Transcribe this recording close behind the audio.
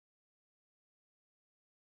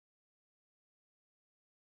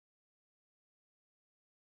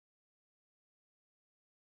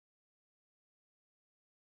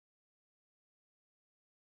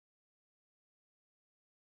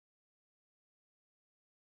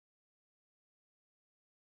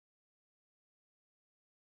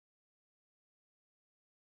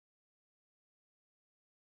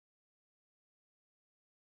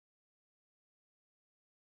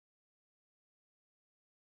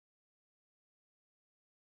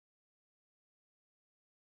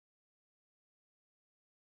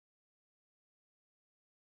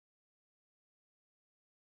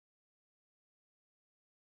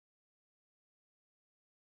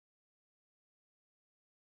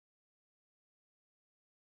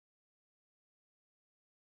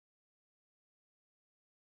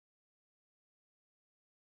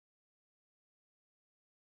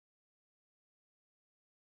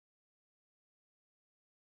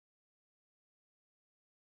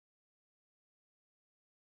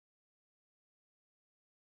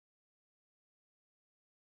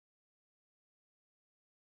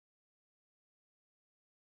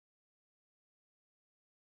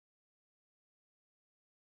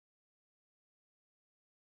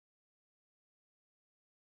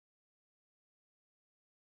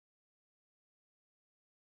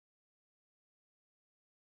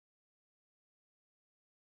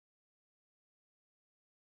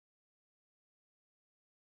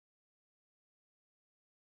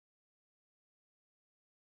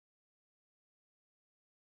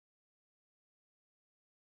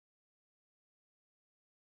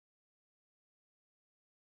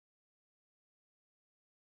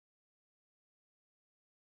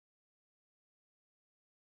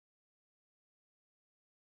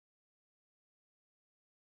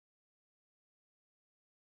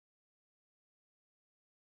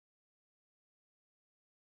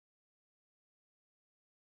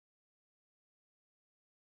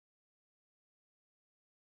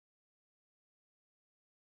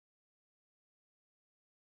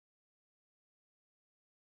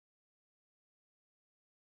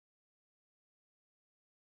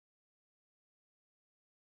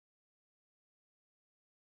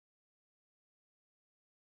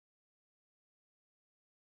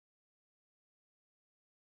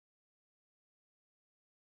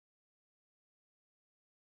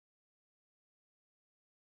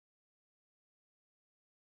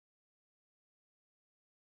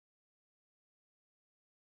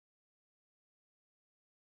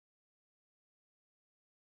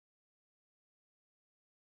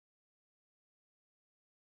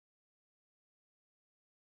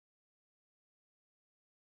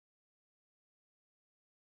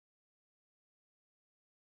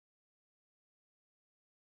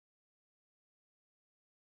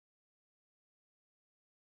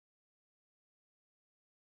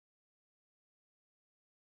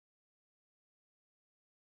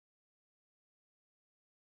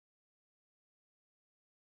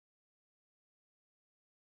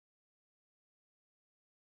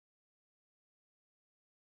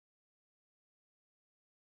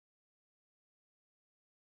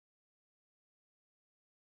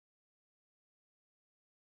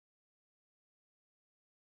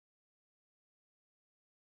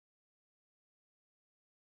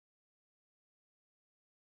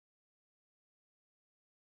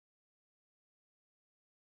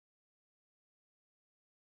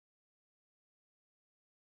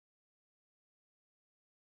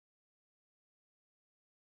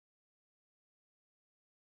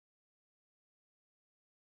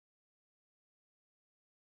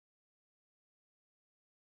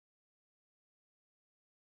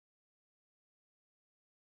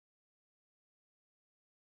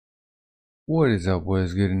What is up, what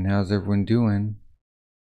is good, and how's everyone doing?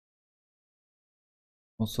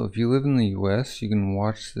 Also, if you live in the US, you can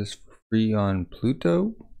watch this for free on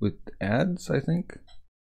Pluto with ads, I think.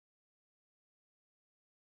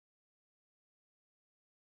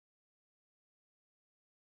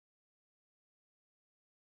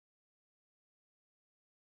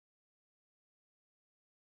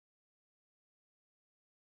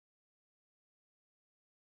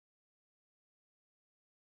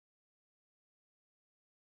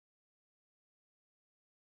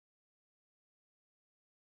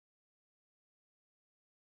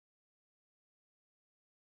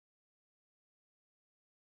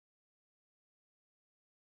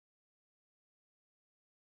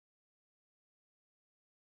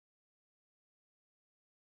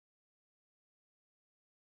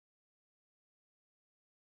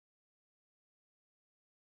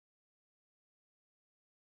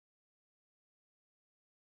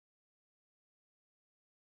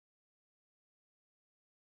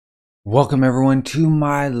 Welcome everyone to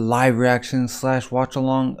my live reaction / watch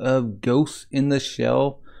along of Ghost in the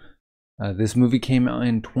Shell. This movie came out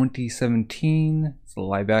in 2017. It's a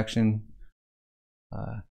live action.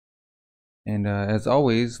 As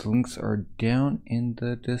always, links are down in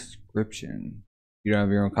the description. You don't have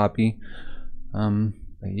your own copy.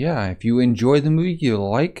 But yeah, if you enjoy the movie, you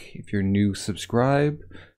like. If you're new, subscribe.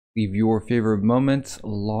 Leave your favorite moments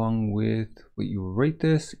along with what you rate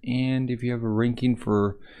this, and if you have a ranking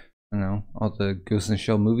for, I don't know, all the Ghost in the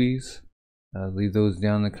Shell movies, leave those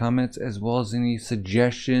down in the comments, as well as any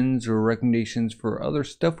suggestions or recommendations for other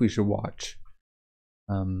stuff we should watch.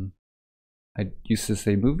 I used to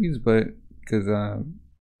say movies, but because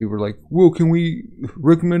people were like, "Well, can we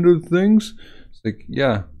recommend other things?" It's like,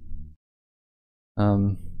 yeah,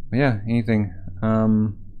 yeah, anything.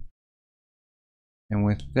 And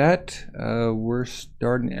with that, we're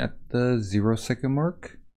starting at the 0-second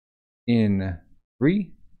mark in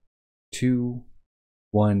 3, 2,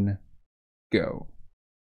 1, go.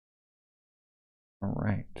 All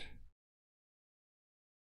right.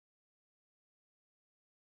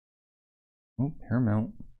 Oh,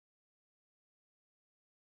 Paramount.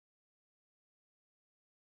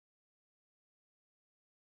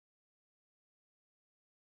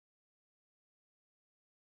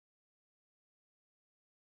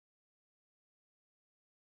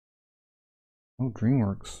 Oh,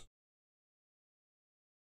 DreamWorks.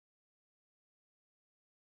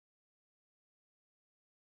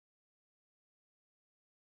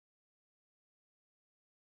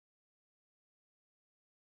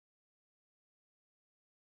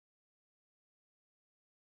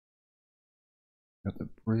 Got the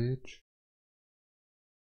bridge.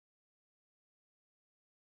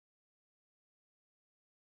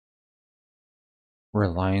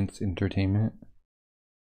 Reliance Entertainment.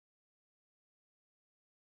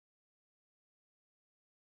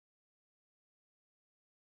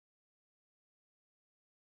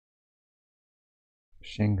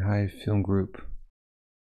 Shanghai Film Group.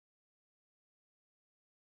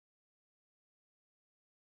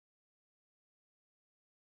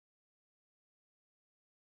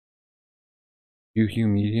 Yuhu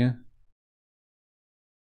Media.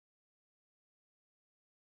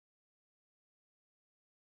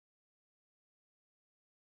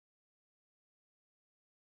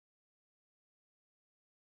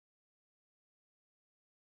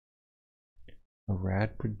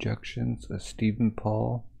 Rad Productions, a Stephen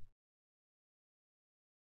Paul,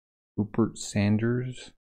 Rupert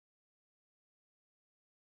Sanders.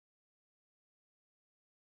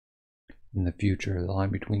 In the future, the line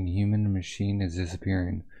between human and machine is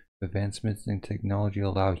disappearing. Advancements in technology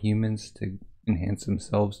allow humans to enhance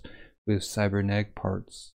themselves with cybernetic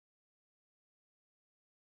parts.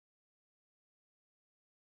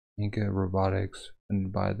 Inca Robotics,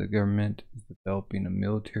 funded by the government, is developing a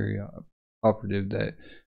military operative that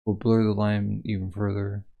will blur the line even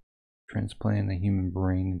further, transplanting the human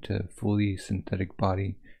brain into a fully synthetic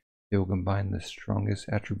body. They will combine the strongest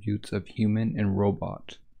attributes of human and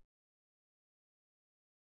robot.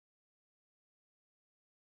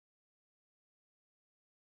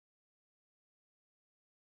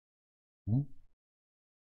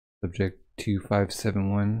 Subject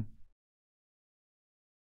 2571.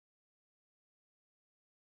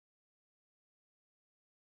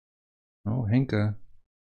 Oh, Henka.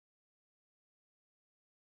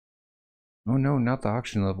 Oh no, not the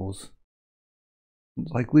oxygen levels.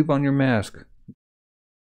 Like, leave on your mask.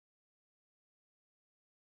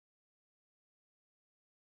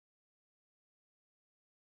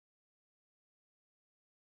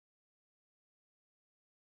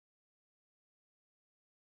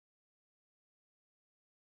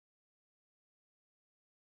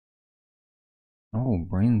 Oh,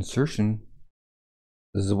 brain insertion.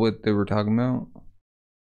 This is what they were talking about?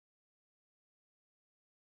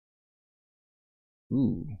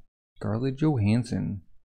 Ooh, Scarlett Johansson.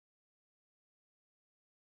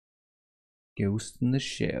 Ghost in the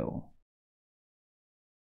Shell.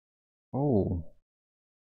 Oh.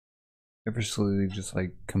 Ever slowly just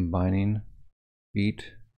like combining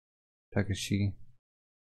beat Takeshi.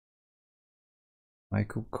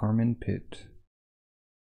 Michael Carmen Pitt.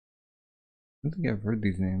 I don't think I've heard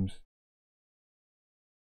these names.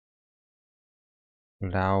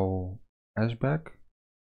 Pilou Asbæk.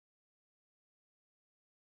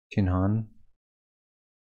 Kinhan.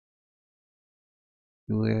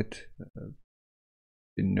 Juliette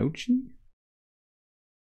Binoche.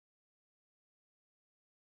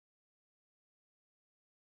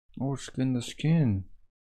 Oh, Skin the Skin.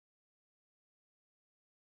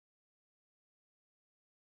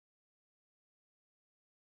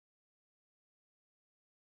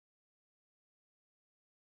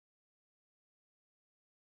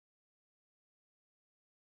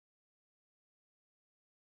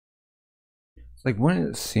 It's like, when did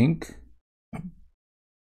it sink?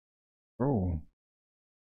 Oh.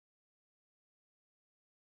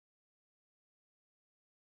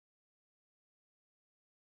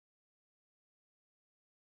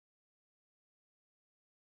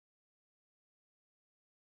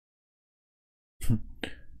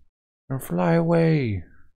 Don't fly away.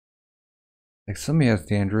 Like somebody has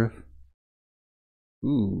dandruff.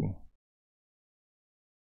 Ooh.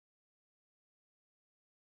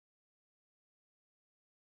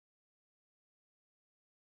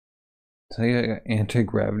 So you got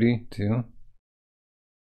anti-gravity too.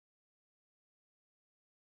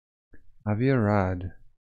 Avirad.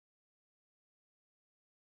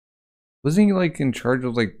 Wasn't he like in charge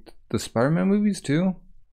of like the Spider-Man movies too?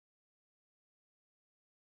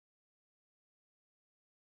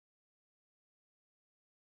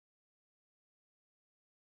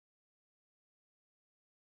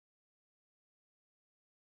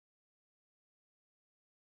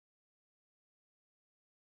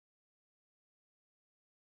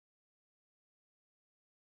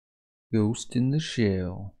 Ghost in the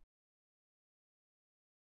Shell.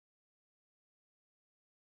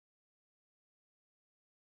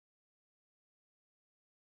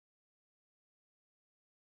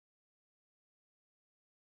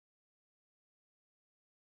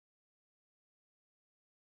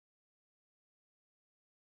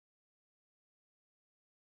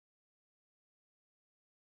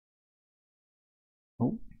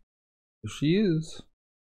 Oh, there she is.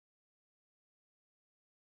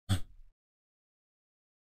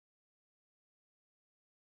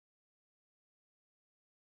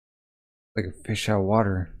 Like a fish out of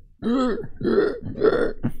water.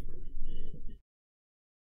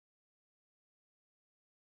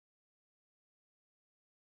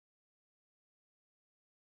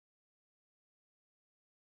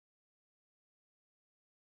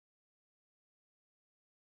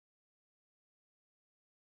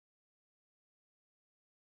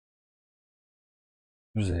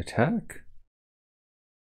 There's an attack.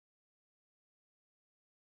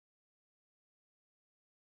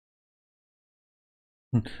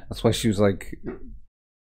 That's why she was like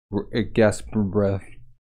gasped for breath.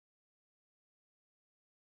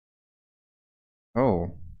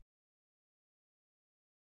 Oh.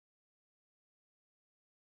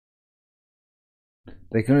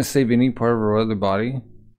 They couldn't save any part of her other body?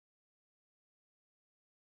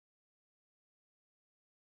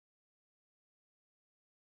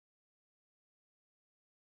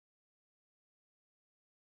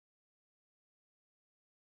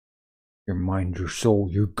 Your mind, your soul,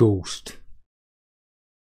 your ghost.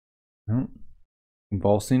 Huh?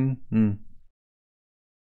 Convulsing?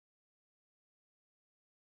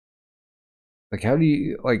 Like, how do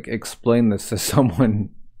you like explain this to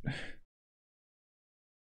someone?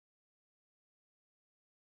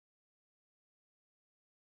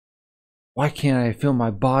 Why can't I feel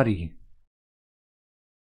my body?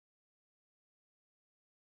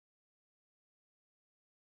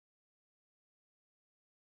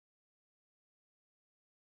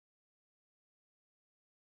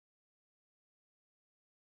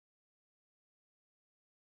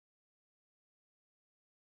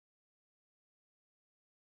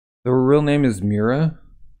 Her real name is Mira?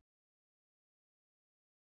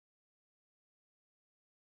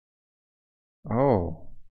 Oh.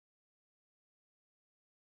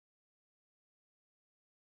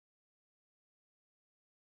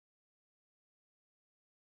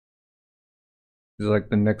 Is like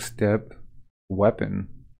the next step weapon.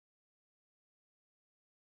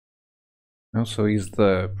 Oh, so he's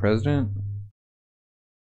the president?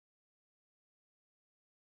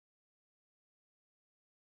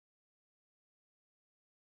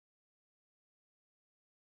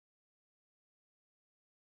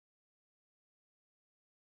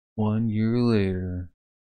 1 year later.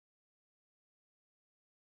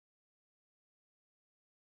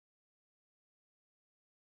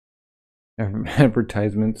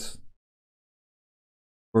 Advertisements.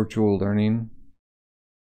 Virtual learning.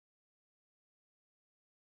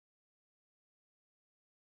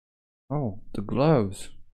 Oh, the gloves.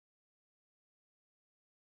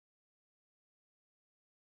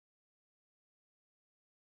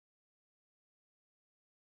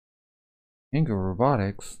 Angle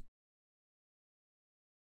robotics.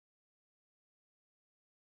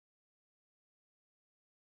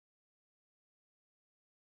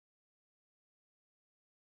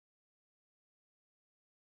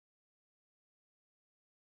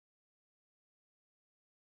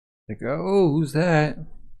 Like, oh, who's that? Is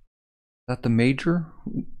that the major?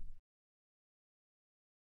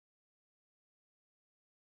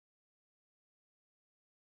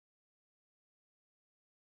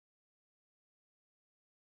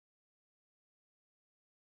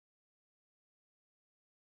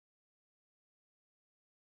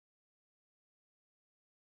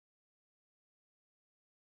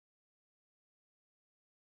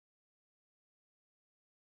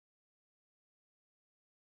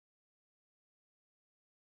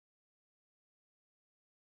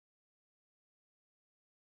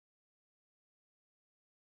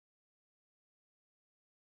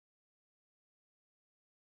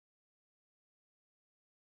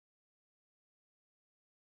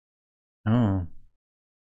 Oh,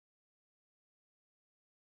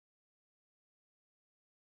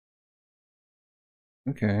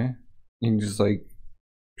 okay. You can just like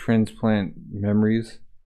transplant memories.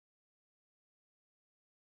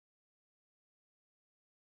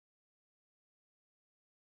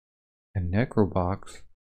 A necrobox.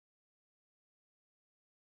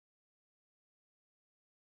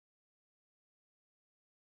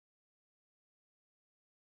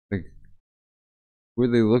 Like, who are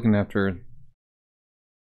they looking after?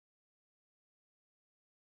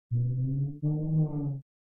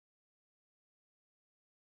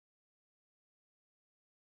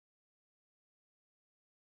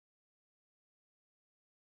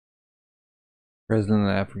 President of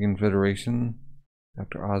the African Federation,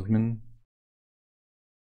 Dr. Osman.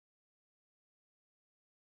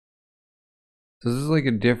 So this is like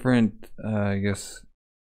a different, I guess,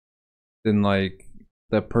 than like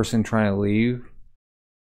the person trying to leave.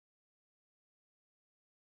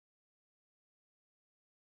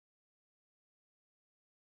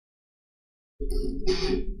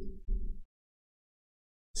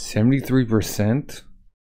 $73%?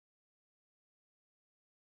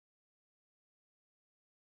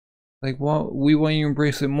 Like, what? We want you to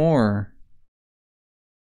embrace it more.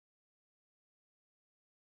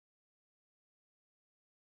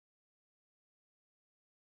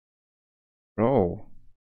 Oh.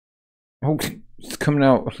 Oh, it's coming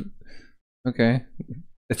out. Okay.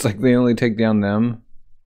 It's like they only take down them.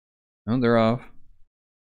 Oh, they're off.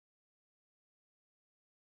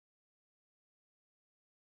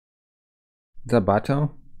 Is that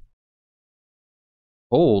Bato?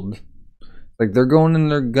 Old. Like they're going in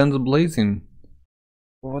their guns blazing.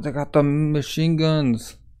 Oh, they got the machine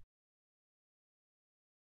guns.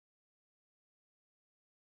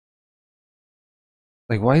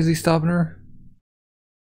 Like, why is he stopping her?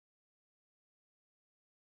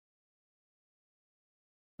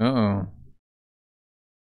 Uh-oh.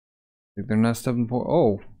 Like they're not stopping for.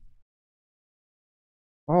 Oh.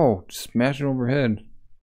 Oh, just smashing overhead.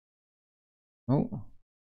 Oh.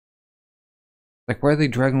 Like, why are they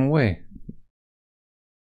dragging away?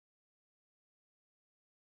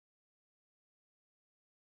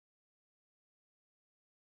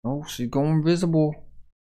 Oh, she's going invisible.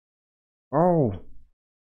 Oh.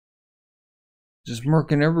 Just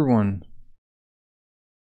murking everyone.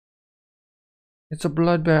 It's a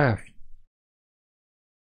bloodbath.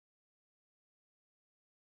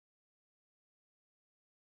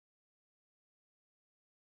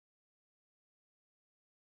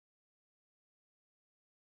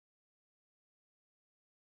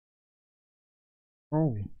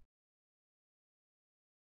 Oh.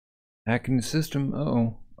 Hacking the system.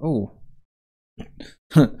 Uh-oh. Oh.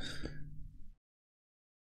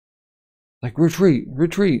 Like, retreat.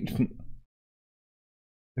 Retreat.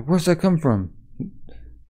 Like, where's that come from?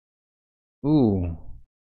 Ooh.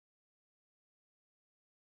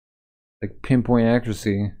 Like, pinpoint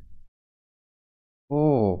accuracy.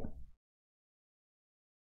 Oh.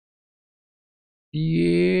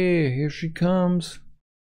 Yeah, here she comes.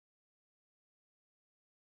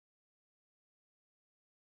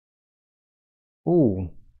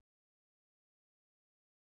 Oh.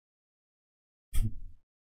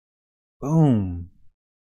 Boom.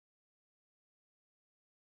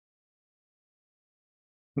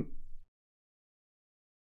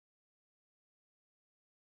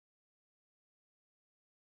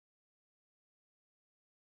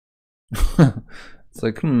 It's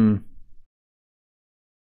like, well,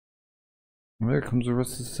 there comes the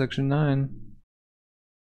rest of section 9.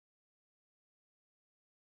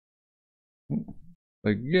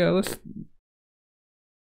 Like, yeah, let's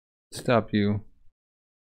stop you.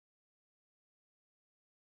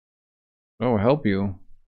 Oh, help you.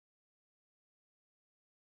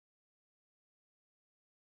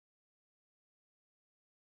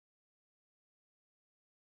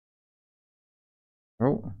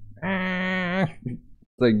 Oh.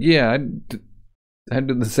 Like, yeah, I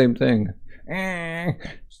did the same thing.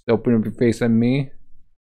 Just open up your face at me.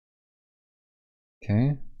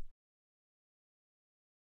 Okay.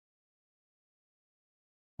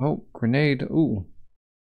 Oh, grenade. Ooh.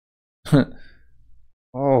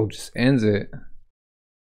 Oh, just ends it.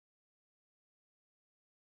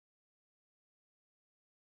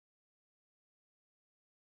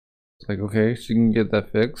 It's like, okay, she can get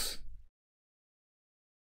that fixed.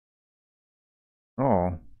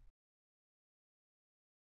 Oh.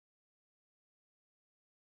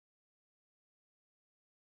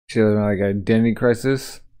 She has like identity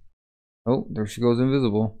crisis. Oh, there she goes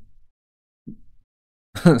invisible.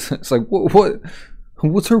 It's like,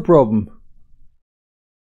 what's her problem?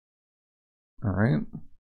 All right.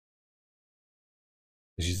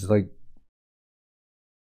 She's like,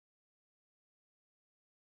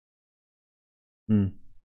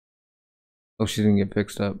 oh, she didn't get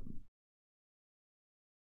fixed up.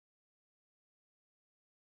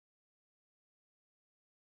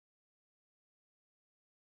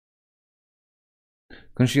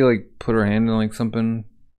 Couldn't she like put her hand in like something?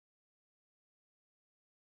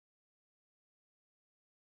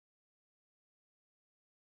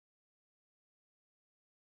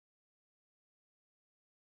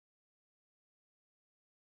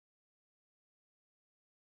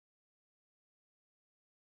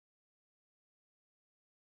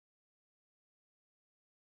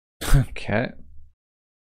 Cat?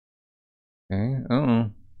 Okay,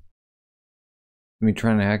 Me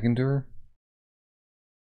trying to hack into her?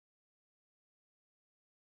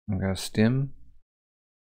 I got a stim.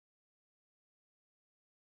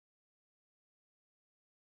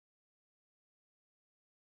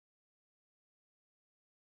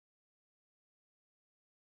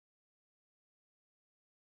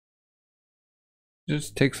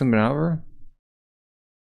 Just take something out of her?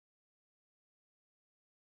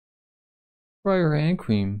 Try her hand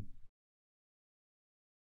cream.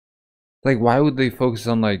 Like, why would they focus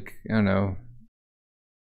on like, I don't know,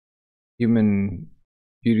 human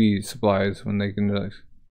beauty supplies when they can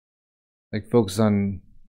like focus on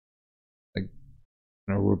like,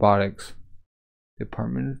 you know, robotics?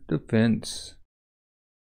 Department of Defense.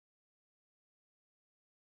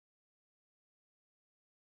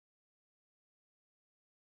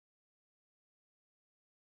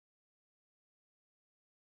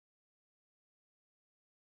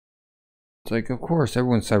 It's like, of course,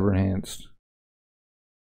 everyone's cyber enhanced.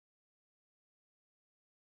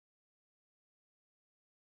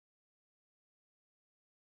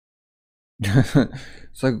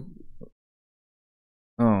 It's like,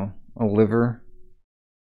 oh, a liver.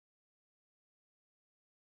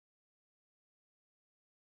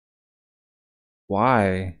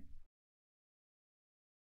 Why?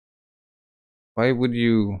 Why would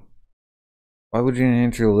you? Why would you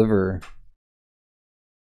enhance your liver?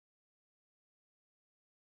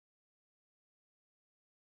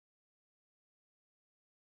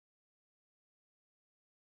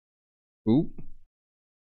 Oop.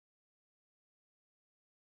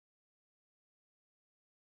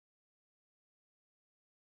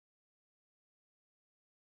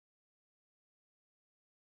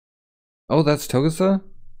 Oh, that's Togusa?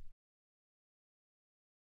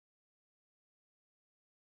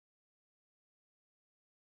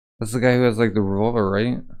 That's the guy who has like the revolver,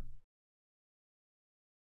 right?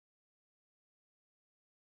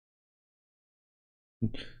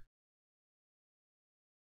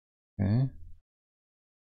 Okay.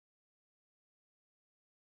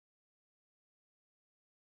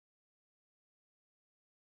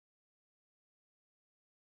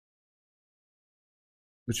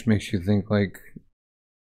 Which makes you think like,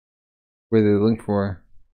 where they link for?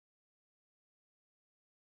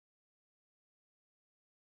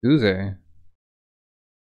 Do they?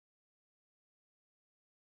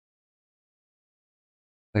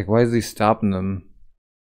 Like, why is he stopping them?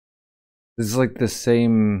 This is like the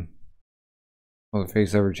same. Oh, the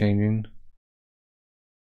face ever changing.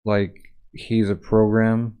 Like he's a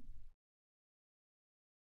program.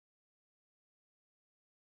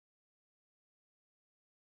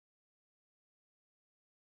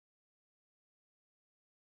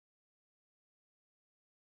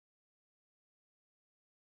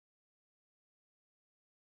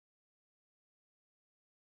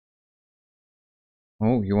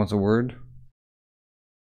 Oh, you want a word?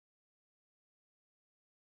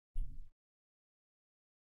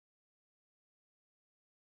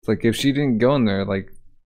 It's like if she didn't go in there, like,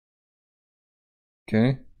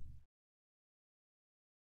 okay.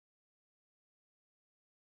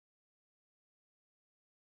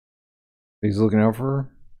 He's looking out for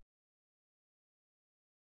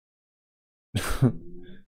her.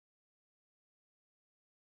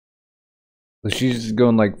 So she's just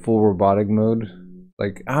going like full robotic mode.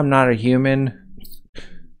 Like, I'm not a human.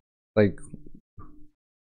 Like,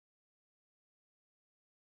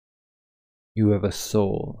 you have a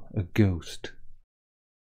soul, a ghost.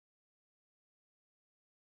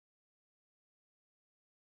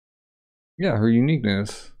 Yeah, her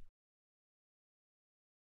uniqueness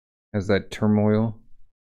has that turmoil.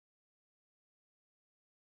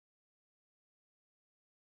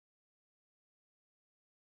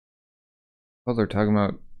 Oh, they're talking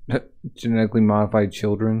about genetically modified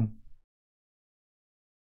children.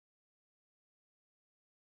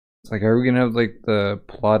 It's like, are we gonna have like the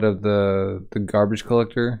plot of the garbage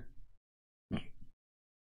collector?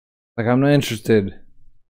 Like, I'm not interested.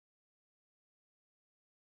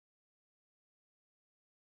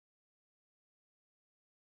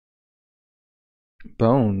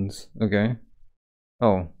 Bones. Okay.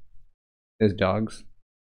 Oh, his dogs.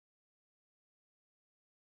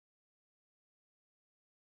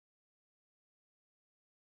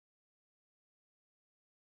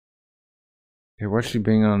 Okay, what's she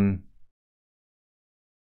being on?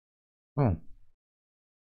 Oh,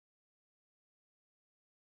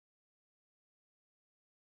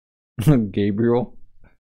 Gabriel.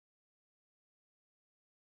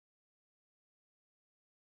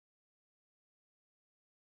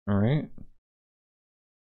 All right.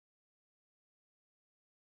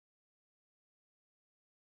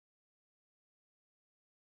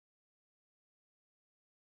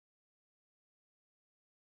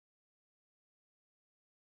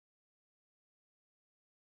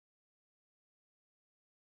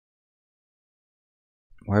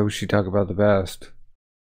 Why would she talk about the past?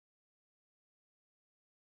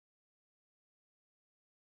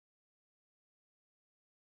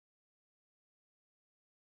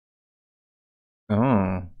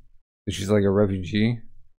 Oh, she's like a refugee.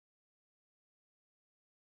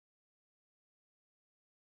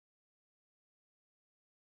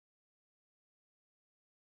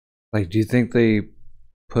 Like, do you think they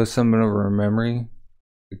put something over her memory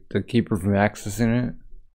to keep her from accessing it,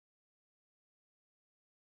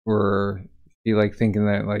 or she like thinking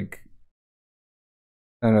that like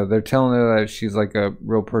I don't know? They're telling her that she's like a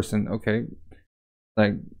real person. Okay,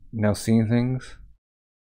 like now seeing things.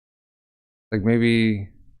 Like maybe,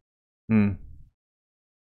 hmm.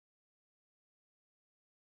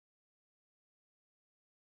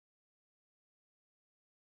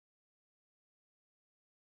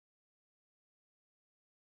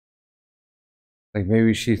 Like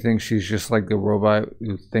maybe she thinks she's just like a robot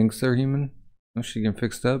who thinks they're human. Oh, she can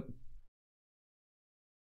fix up.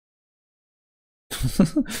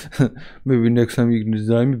 Maybe next time you can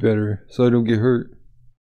design me better so I don't get hurt.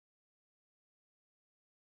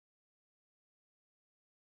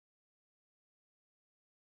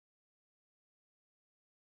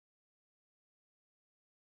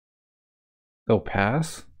 They'll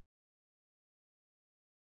pass.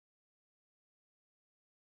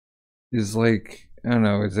 Is like I don't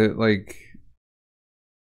know. Is it like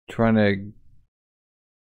trying to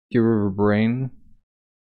get rid of her brain?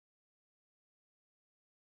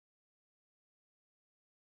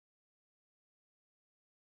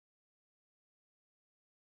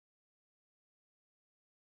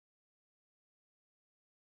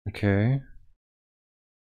 Okay.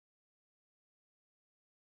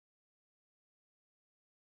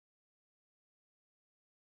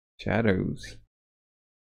 Shadows.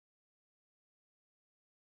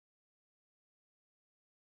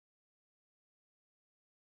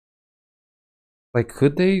 Like,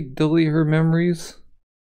 could they delete her memories?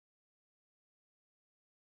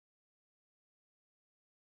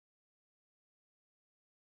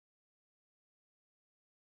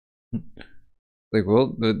 Like,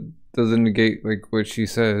 well, that doesn't negate like what she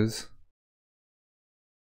says.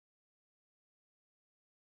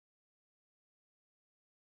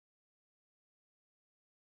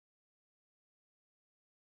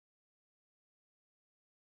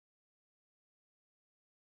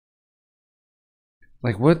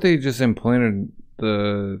 Like, what they just implanted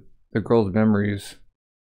the girl's memories.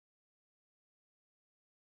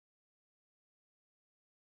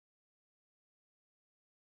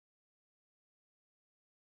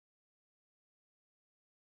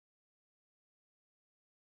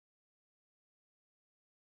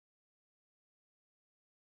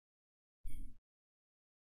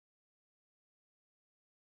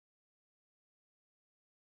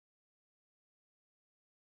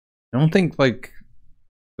 I don't think like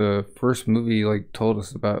the first movie like told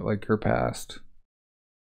us about like her past.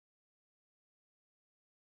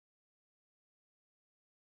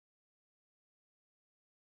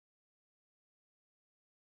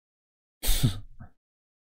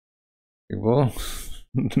 Well,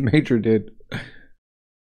 the Major did.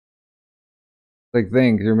 Like,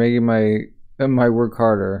 thanks, you're making my work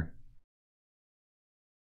harder.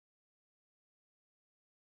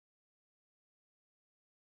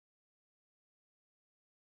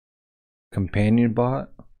 Companion bot?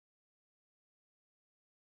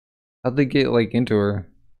 How'd they get like into her?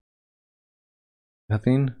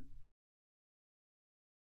 Nothing?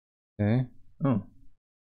 Okay. Oh.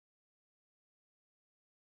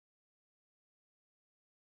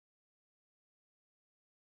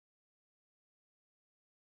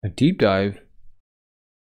 A deep dive?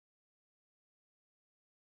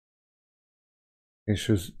 Okay,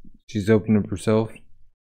 she's opened up herself.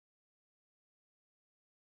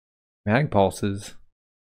 Mag pulses.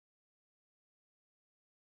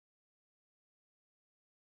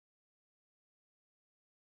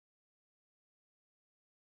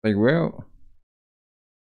 Like, well.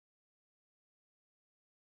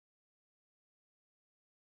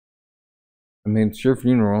 I mean, it's your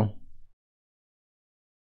funeral.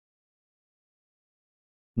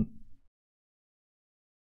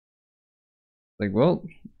 Like, well.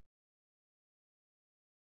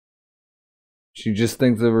 She just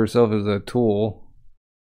thinks of herself as a tool.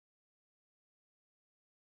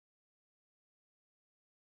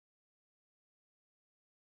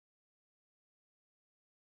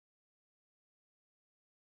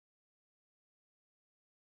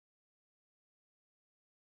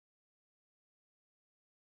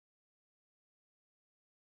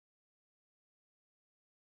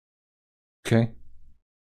 Okay.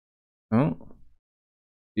 Oh.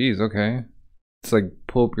 Jeez, okay. It's like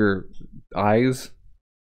pull up your eyes.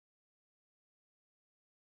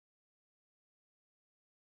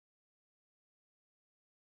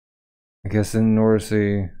 I guess in order to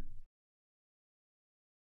see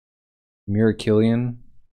Miracillion.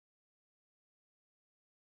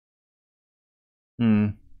 Hmm.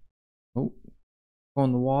 Oh, go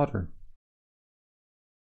in the water.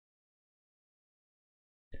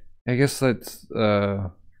 I guess that's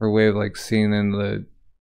her way of like seeing in the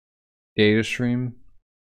data stream.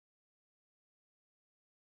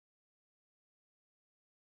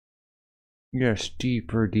 Yes,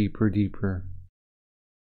 deeper, deeper, deeper.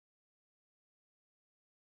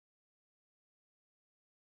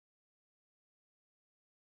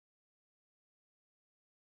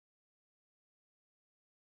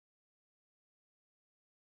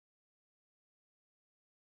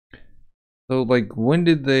 So like when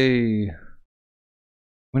did they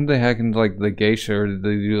hack into like the geisha, or did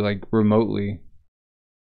they do like remotely?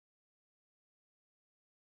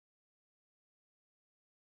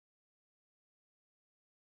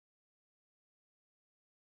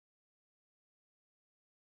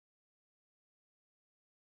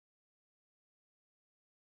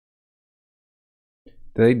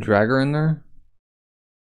 Did they drag her in there?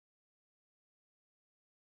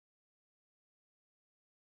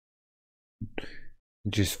 It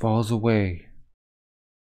just falls away.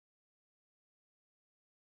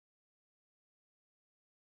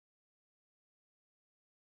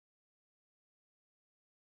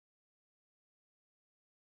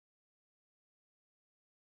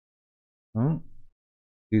 Oh,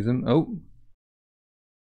 sees him. Oh,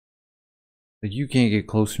 like you can't get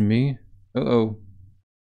close to me. Uh-oh.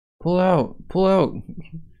 Pull out, pull out.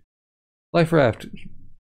 Life raft.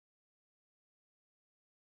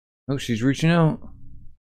 Oh, she's reaching out.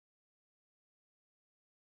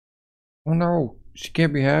 Oh no, she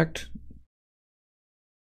can't be hacked.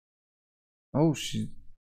 Oh, she's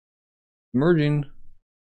merging.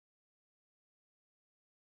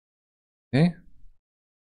 Okay.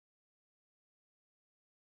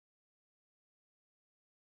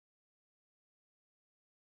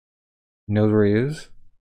 Knows where he is.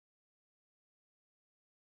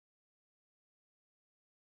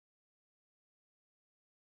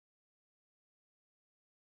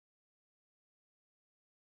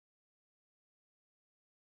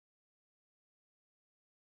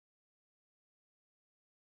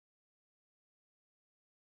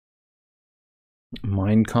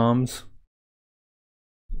 Mind comms.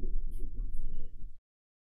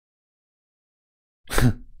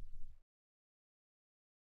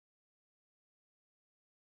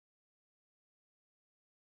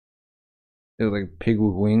 It's like a pig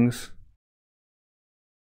with wings.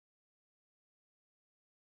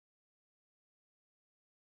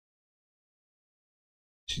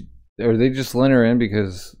 She, or they just let her in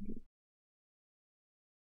because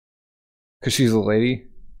Cause she's a lady.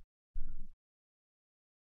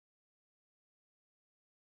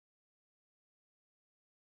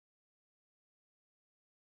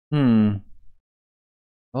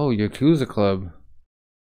 Oh, Yakuza Club.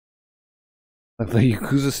 Like the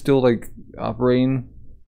Yakuza still like operating.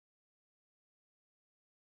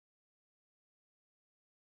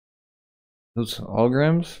 Those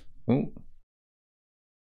holograms? Oh.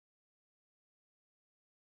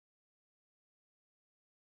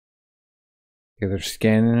 Okay, they're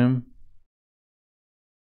scanning him.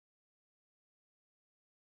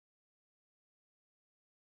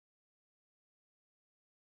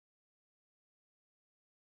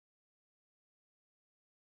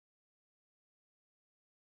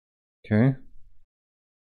 Okay.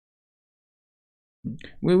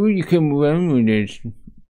 Where will you come around with this?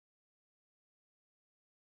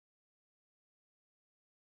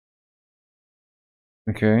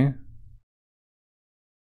 Okay.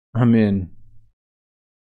 I'm in.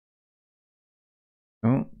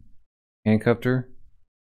 Oh. Handcuffed her.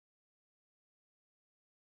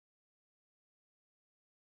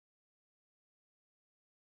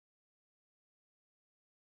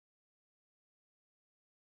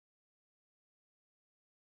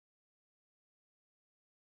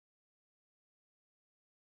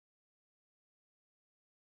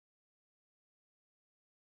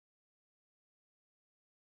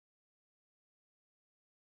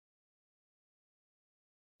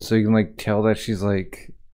 So you can like tell that she's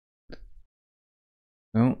like,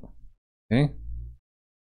 oh, okay.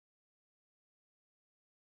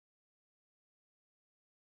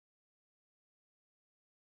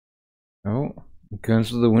 Oh, guns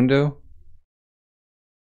to the window.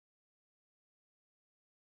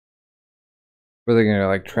 Were they gonna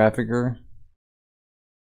like traffic her?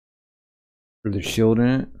 Or they're shielding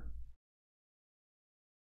it?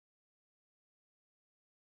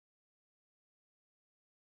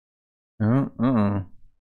 Oh,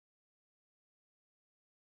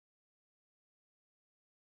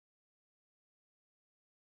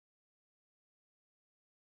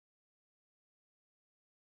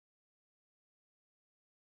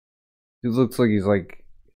 He looks like he's like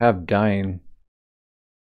half dying.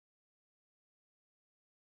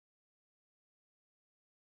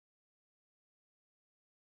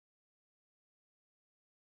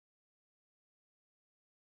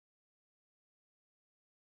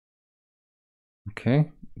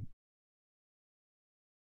 Okay.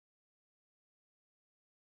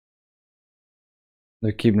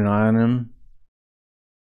 They're keeping an eye on him.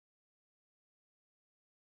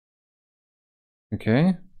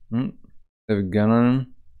 Okay. They have a gun on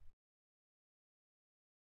him.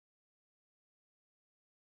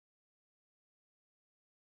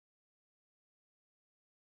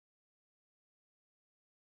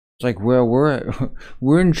 It's like, well,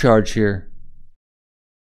 we're in charge here.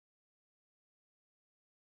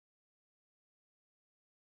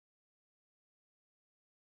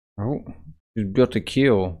 Oh, she's built to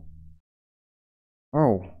kill.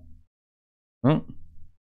 Oh. Well,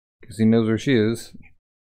 because he knows where she is.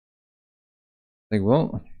 Like,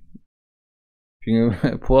 well, if you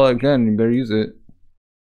can pull out a gun, you better use it.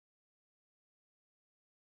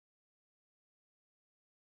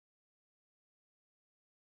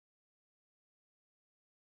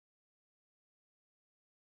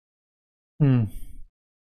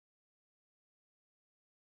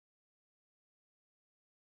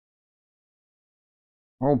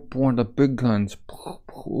 Oh boy, the big guns.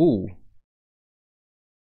 Ooh.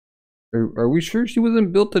 Are we sure she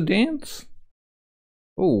wasn't built to dance?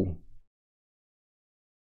 Oh.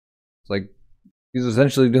 It's like he's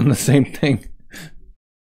essentially doing the same thing.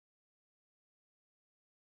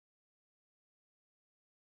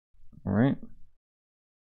 Alright.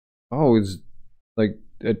 Oh, he's like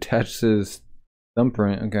attached to his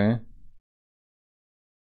thumbprint, okay.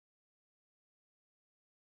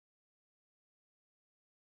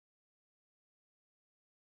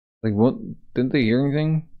 Like what, didn't they hear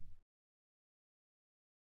anything?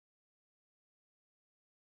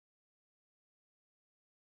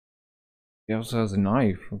 He also has a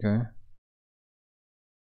knife, okay.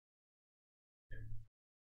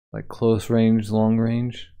 Like close range, long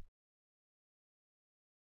range.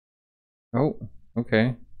 Oh,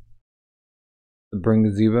 okay. Bring the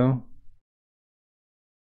gazebo.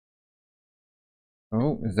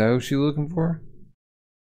 Oh, is that what she's looking for?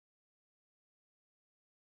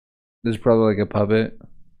 This is probably like a puppet.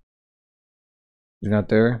 He's not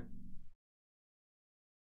there?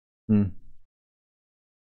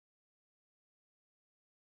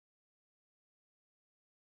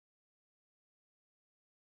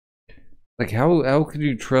 Like how could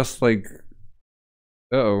you trust like,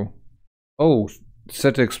 uh oh. Oh,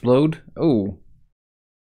 set to explode? Oh.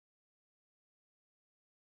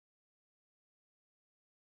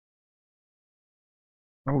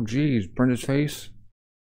 Oh, geez. Burn his face?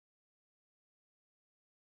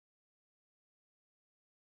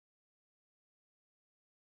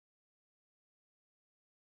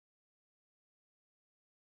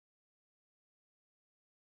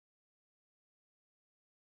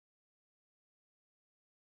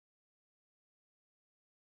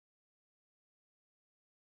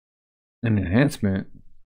 An enhancement?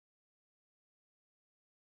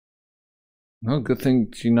 Oh, good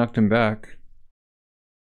thing she knocked him back.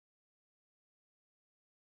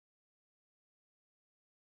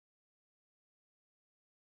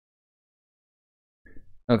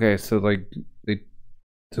 Okay, so like they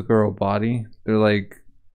took her whole body. They're like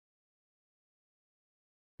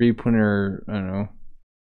re-putting her, I don't know,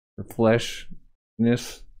 her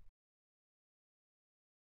fleshness.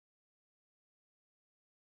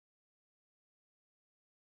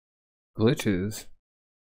 Glitches.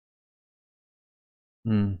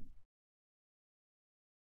 Hmm.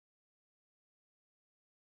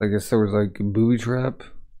 I guess there was like a booby trap.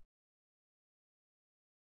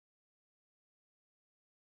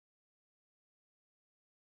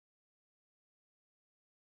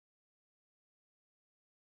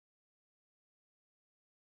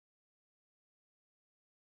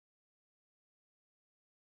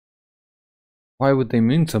 Why would they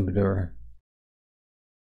mean something to her?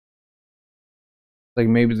 Like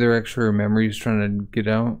maybe their extra memories trying to get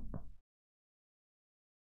out.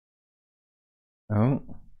 Oh,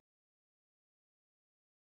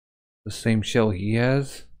 the same shell he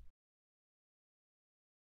has.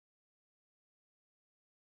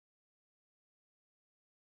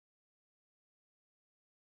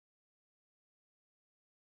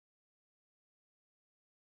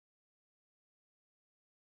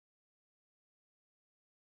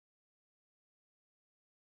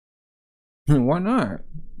 Why not?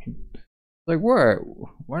 Like what?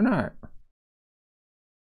 Why not?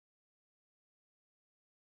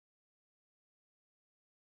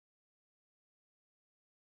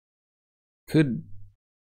 Could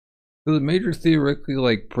the Major theoretically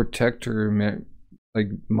like protect her like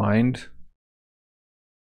mind?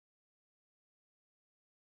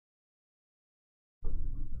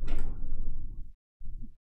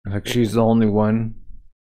 Like she's the only one.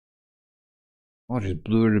 Oh, just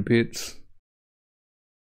blew her to bits.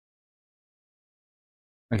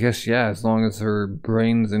 I guess yeah, as long as her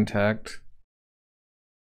brain's intact.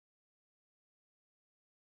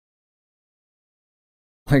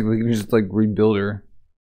 Like we can just like rebuild her.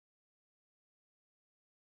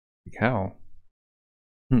 Like how?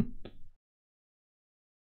 Hmm.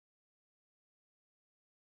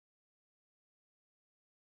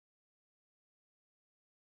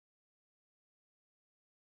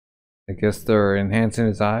 I guess they're enhancing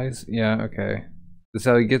his eyes. Yeah, okay. This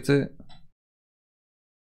how he gets it?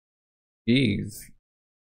 Jeez.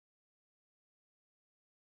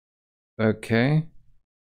 Okay.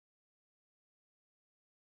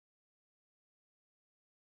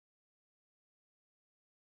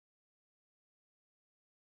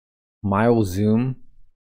 Mile zoom.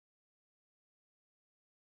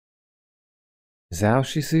 Is that how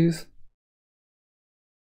she sees?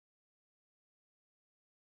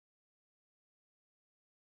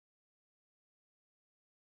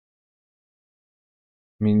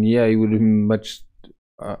 I mean, yeah, he would have been much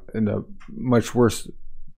in a much worse.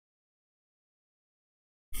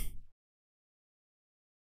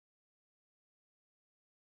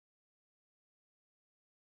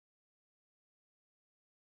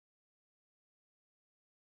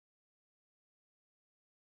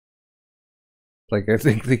 Like I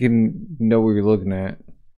think they can know what you're looking at.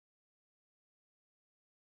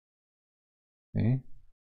 Okay.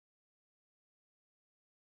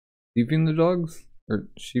 Sheeping the dogs? Or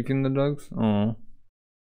sheeping the dogs? Oh.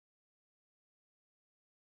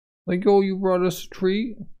 Like, oh, you brought us a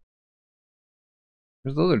treat?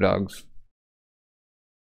 There's the other dogs.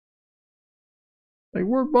 Like,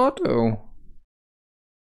 where's Bato?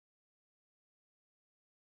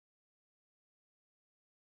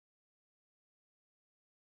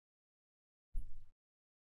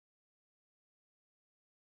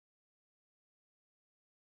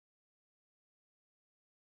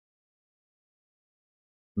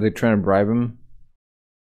 Are they trying to bribe him?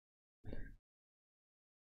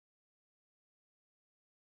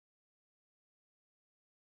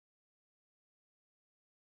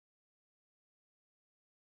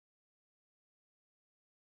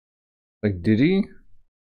 Like, did he?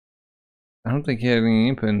 I don't think he had any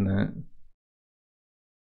input in that.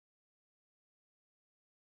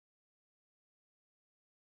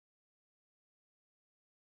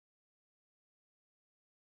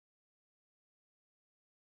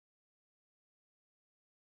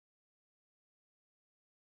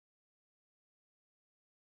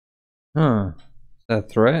 Huh. Is that a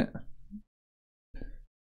threat?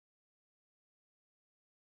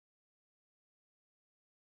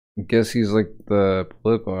 I guess he's like the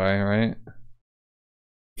political guy, right?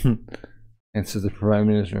 And so the prime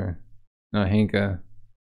minister. Not Henka.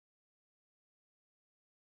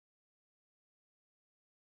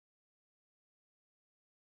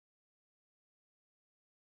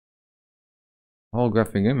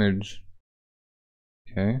 Holographic image.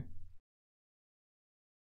 Okay.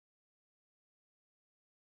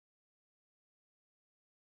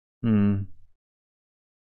 Hmm.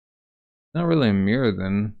 Not really a mirror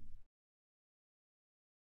then.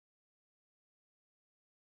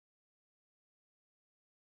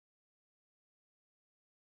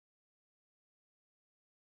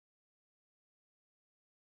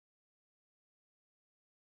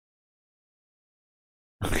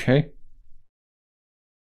 Okay.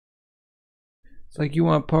 It's like, you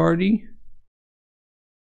want party?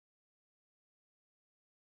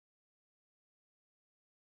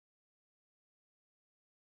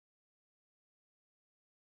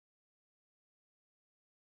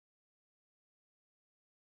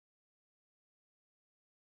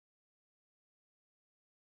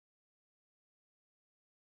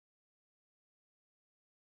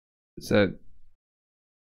 Is that...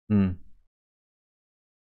 Hmm.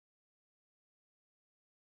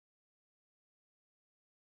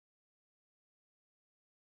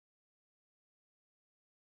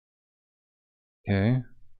 Okay.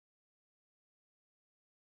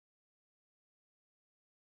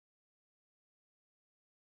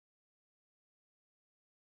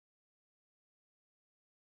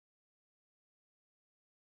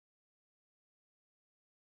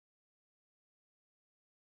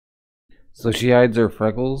 So she hides her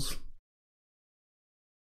freckles?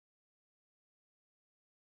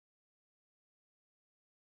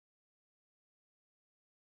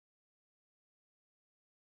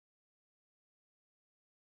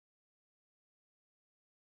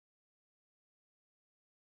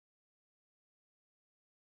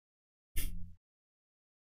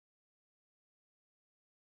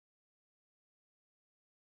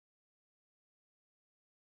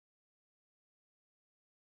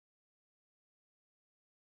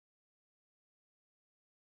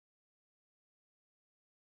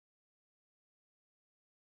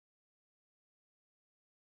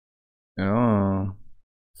 Oh.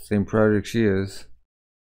 Same project she is.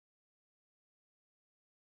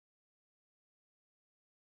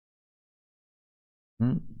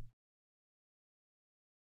 Hmm.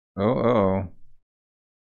 Oh, oh.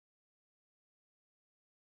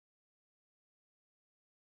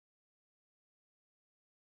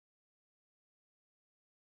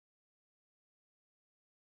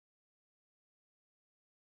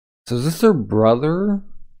 So is this her brother?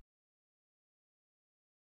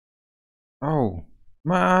 Oh.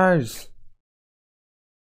 My eyes.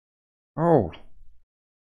 Oh.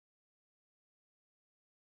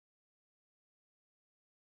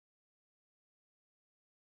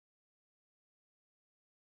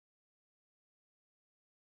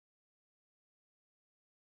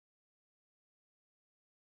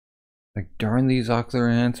 Like, darn these ocular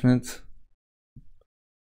enhancements.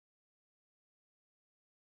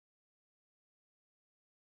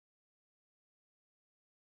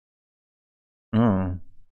 Oh.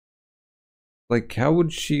 Like, how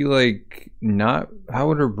would she, like, not... How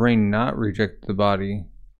would her brain not reject the body?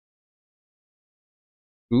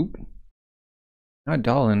 Oop. Not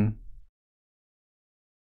Dolan.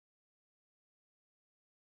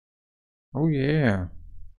 Oh, yeah.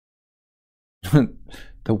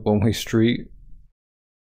 The one-way street.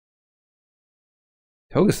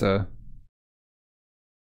 Tosa.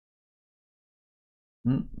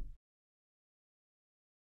 Hmm.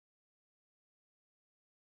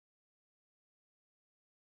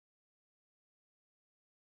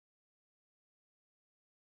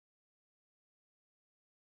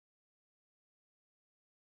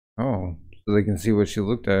 Oh. So they can see what she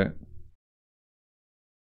looked at.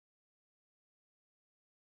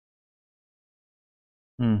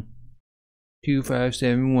 Hmm.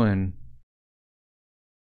 2571.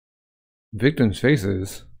 Victims'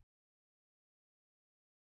 faces.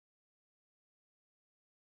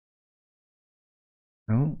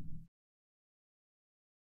 Oh.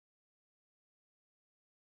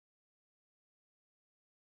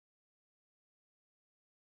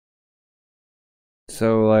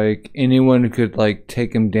 So, like, anyone could, like,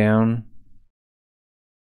 take him down.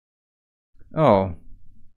 Oh.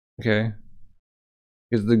 Okay.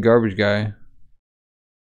 He's the garbage guy.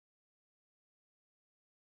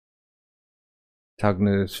 Talking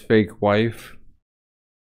to his fake wife.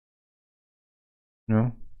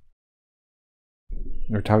 No?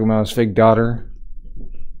 They're talking about his fake daughter.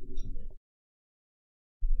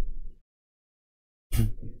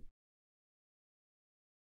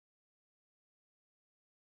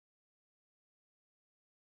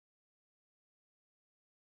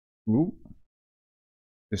 Ooh.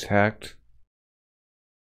 Just hacked.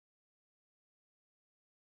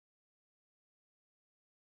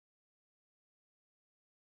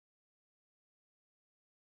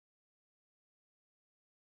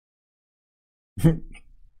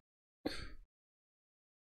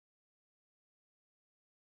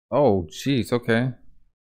 Oh, jeez, okay.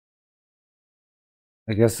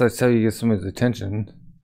 I guess that's how you get somebody's attention.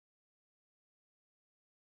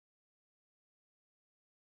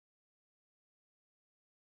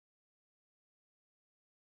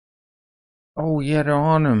 Oh, yeah, they're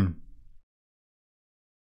on him.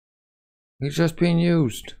 He's just being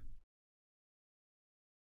used.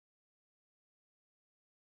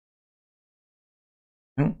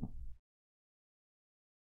 Hmm.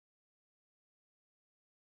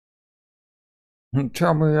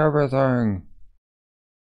 Tell me everything.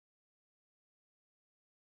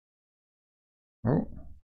 Oh,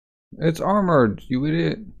 it's armored, you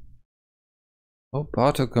idiot. Oh,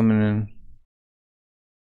 Bato coming in.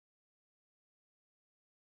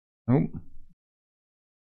 Oh.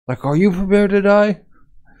 Like, are you prepared to die?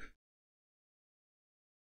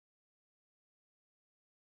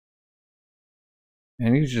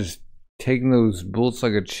 And he's just taking those bullets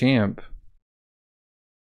like a champ.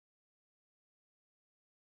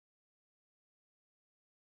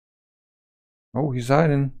 Oh, he's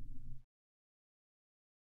hiding.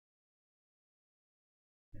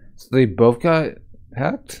 So they both got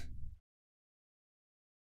hacked?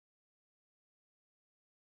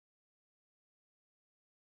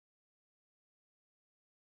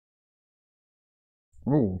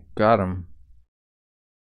 Oh, got him.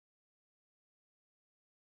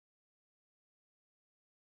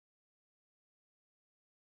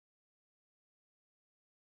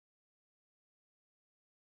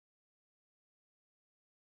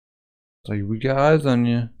 So we got eyes on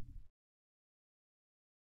you.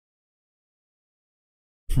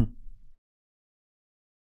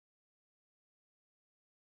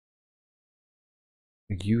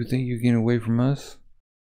 Like, you think you can get away from us?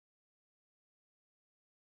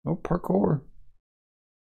 Oh, parkour.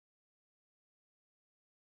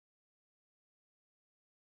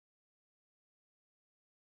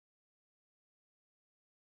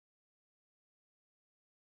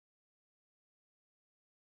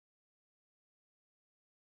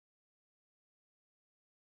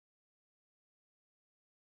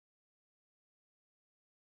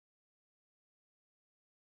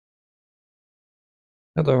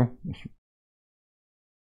 Hello.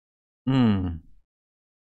 Hmm.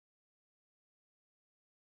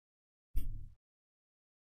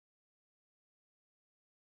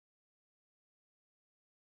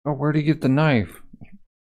 Oh, where'd he get the knife?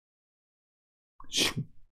 It's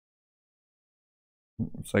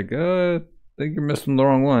like, I think you're missing the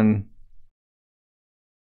wrong one.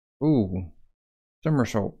 Ooh,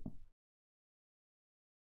 somersault.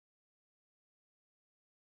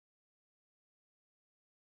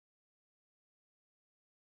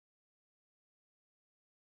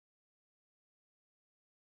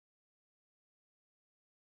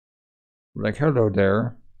 Like, hello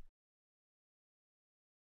there.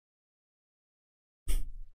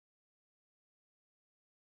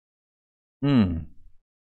 Hmm.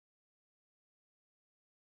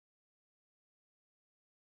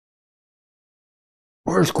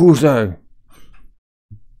 Where's Kusei?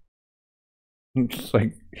 It's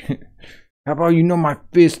like, how about you know my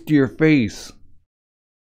fist to your face?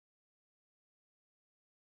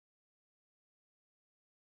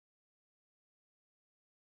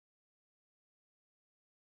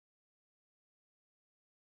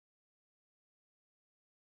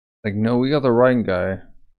 Like, no, we got the right guy.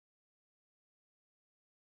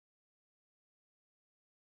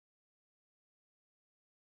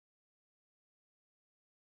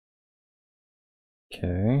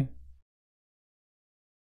 Okay.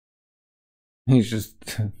 He's just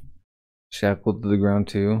shackled to the ground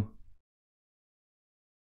too.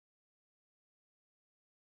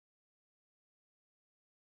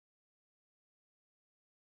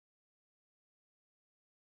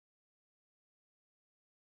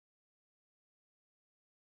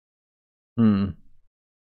 Hmm.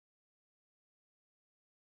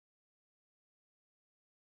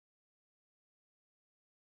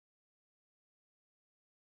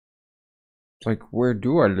 It's like, where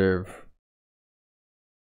do I live?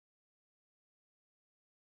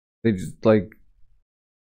 They just like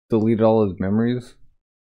delete all his memories.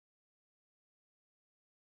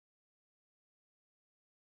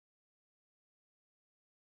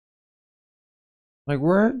 Like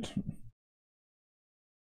what?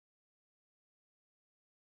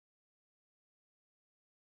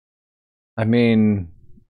 I mean,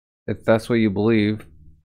 if that's what you believe.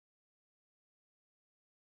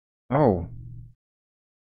 Oh.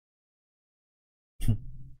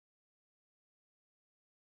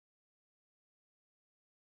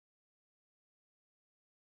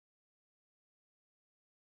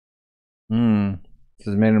 Hmm. This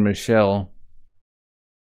is made of Michelle.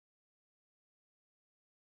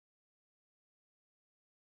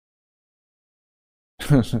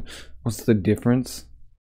 What's the difference?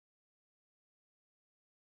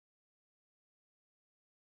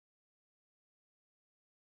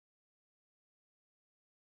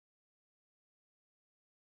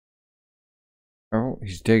 Oh,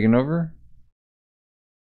 he's taking over?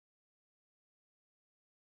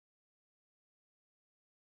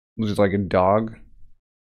 Looks like a dog.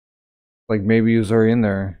 Like maybe he was already in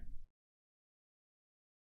there.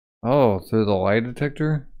 Oh, through the lie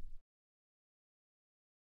detector?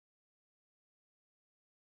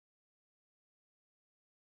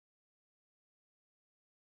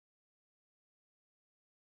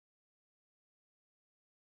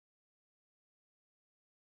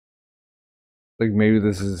 Like maybe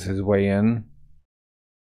this is his way in.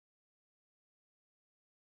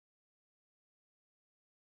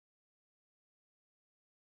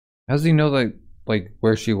 How does he know that, like,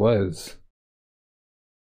 where she was?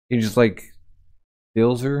 He just, like,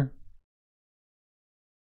 feels her?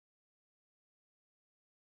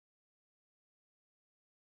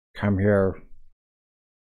 Come here.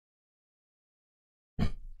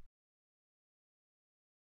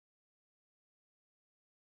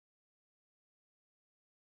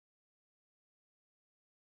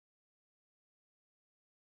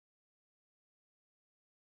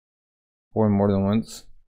 Born more than once.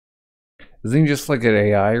 Isn't he just like an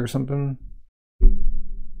AI or something?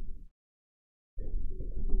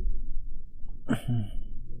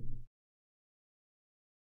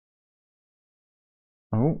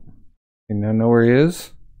 Oh, you now know where he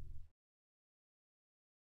is?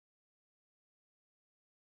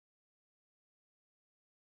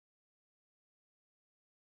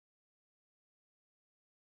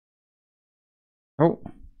 Oh,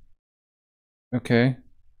 okay.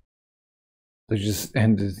 They just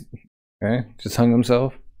ended. Okay, just hung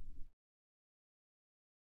himself.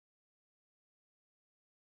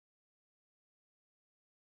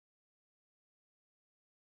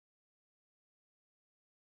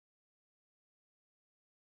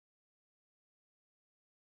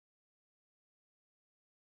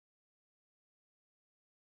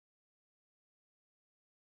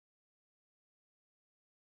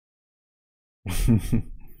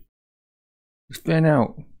 Spin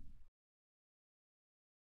out.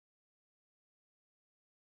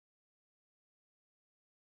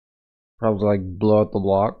 Probably like blow out the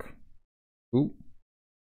block. Ooh,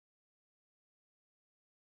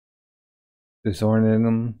 disorienting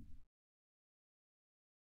him.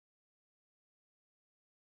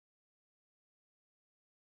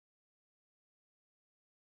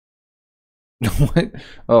 What?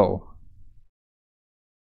 Oh,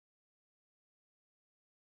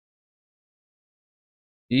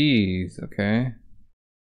 jeez. Okay.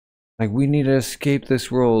 Like we need to escape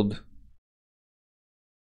this world.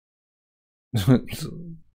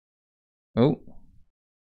 Oh,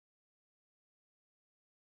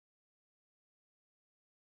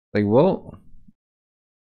 like well,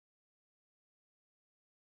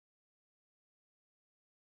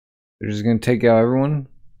 they're just gonna take out everyone.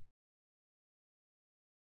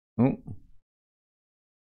 Oh,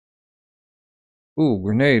 ooh,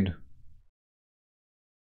 grenade.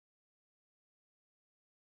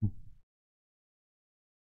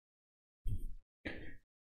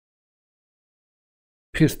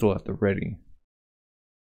 Pistol at the ready.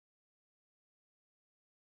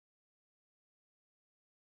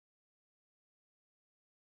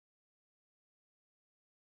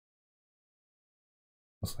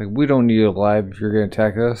 It's like we don't need you alive if you're gonna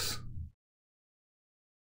attack us.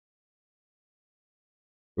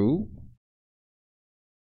 Ooh,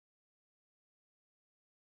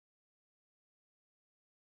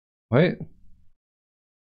 what?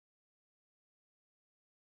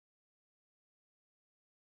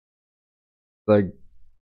 Like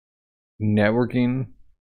networking?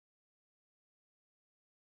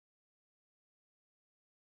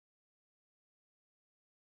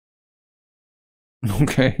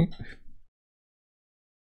 Okay.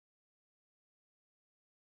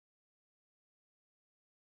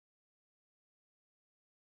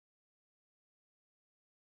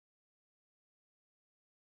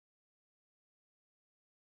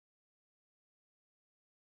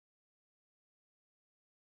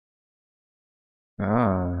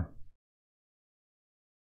 Ah.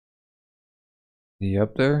 He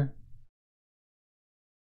up there?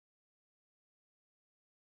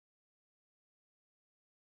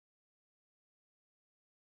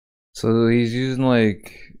 So he's using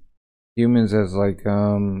like humans as like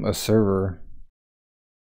a server.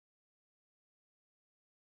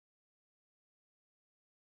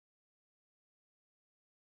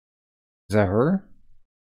 Is that her?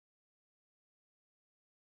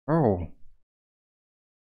 Oh.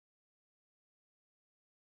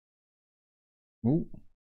 Ooh.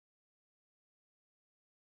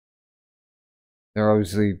 They're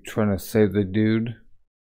obviously trying to save the dude.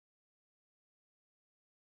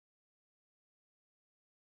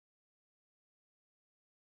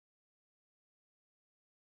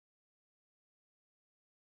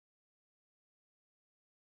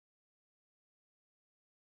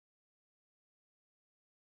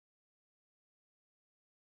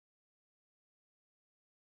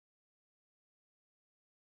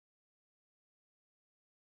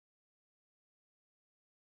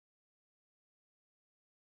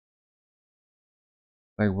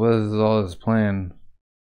 Like, what is all his plan?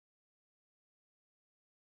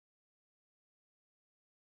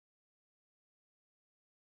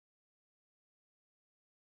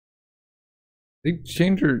 They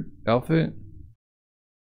change her outfit?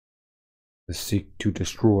 To seek to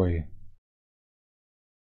destroy.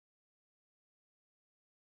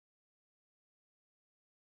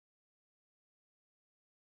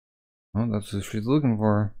 Oh, that's what she's looking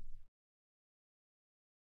for.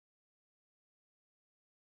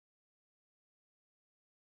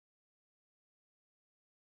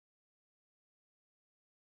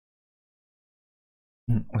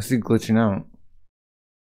 What's he glitching out?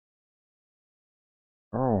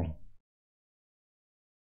 Oh.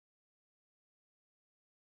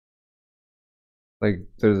 Like,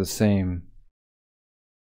 they're the same.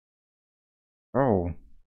 Oh.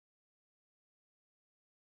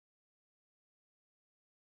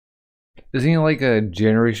 Isn't he like a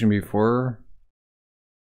generation before?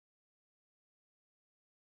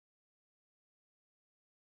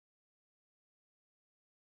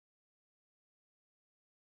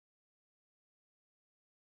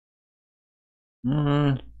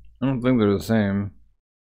 I don't think they're the same.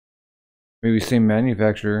 Maybe same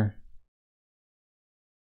manufacturer.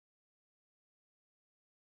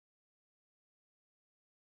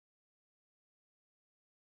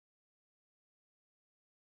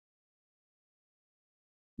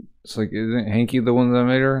 It's like, isn't Hanky the one that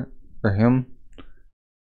made her? Or him?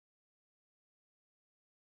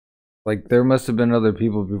 Like, there must have been other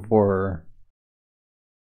people before her.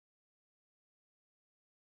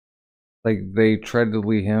 Like, they tried to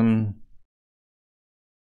lead him.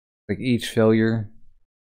 Like, each failure.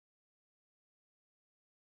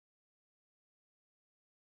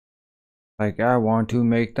 Like, I want to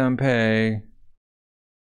make them pay.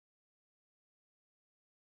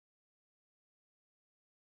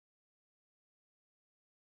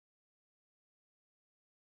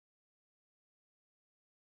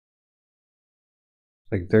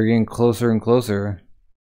 Like, they're getting closer and closer.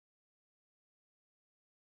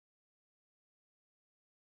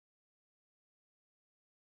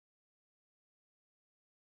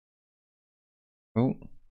 Oh.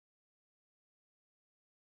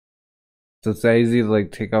 So it's that easy to,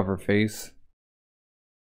 like, take off her face.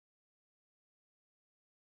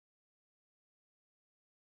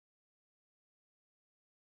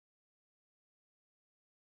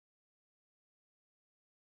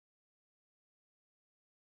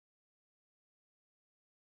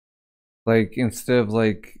 Like, instead of,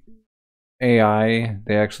 like, AI,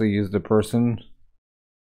 they actually used a person.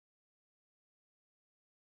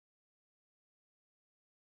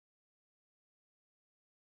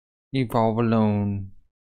 Evolve alone.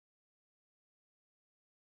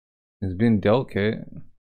 It's been delicate.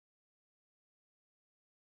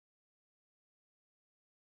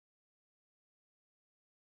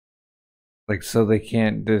 Like, so they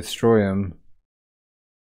can't destroy him.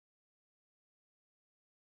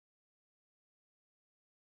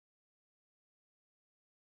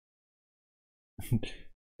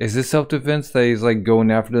 Is this self-defense that he's like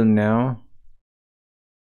going after them now?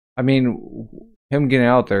 I mean, him getting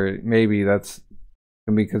out there, maybe that's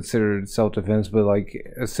can be considered self-defense, but like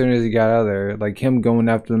as soon as he got out of there, like him going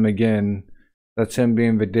after them again, that's him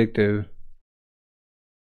being vindictive.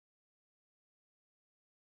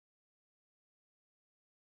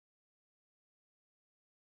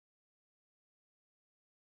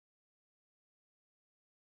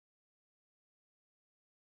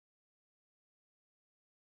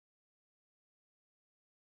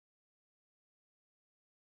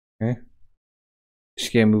 Okay. She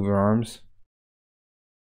can't move her arms.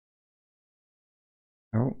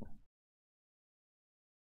 Oh.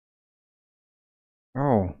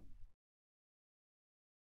 Oh.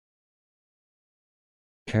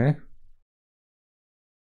 Okay.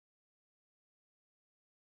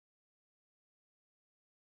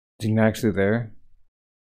 Is he actually there?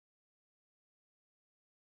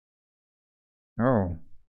 Oh.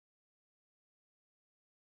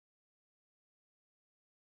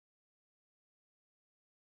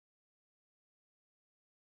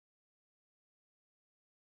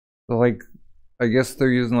 So like, I guess they're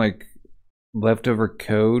using like leftover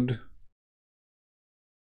code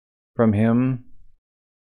from him.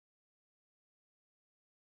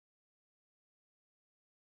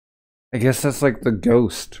 I guess that's like the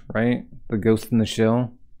ghost, right? The ghost in the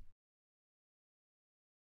shell.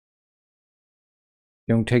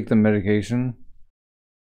 Don't take the medication.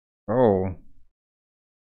 Oh.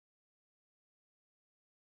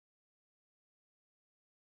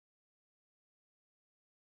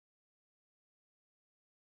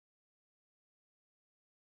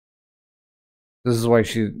 This is why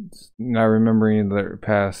she's not remembering the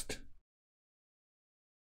past.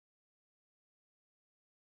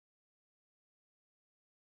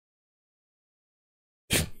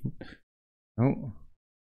 Oh.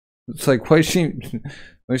 It's like, why is she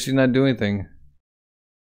not doing anything?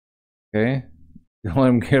 Okay. You let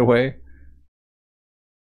him get away?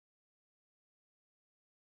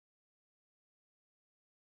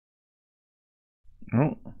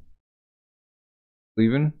 Oh.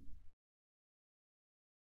 Leaving?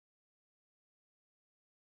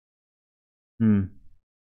 Hmm.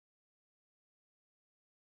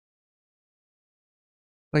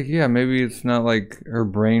 Like, yeah, maybe it's not like her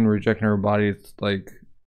brain rejecting her body. It's like,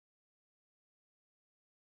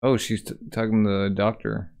 oh, she's talking to the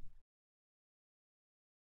doctor.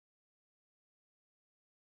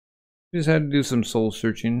 She just had to do some soul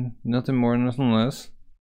searching. Nothing more, nothing less.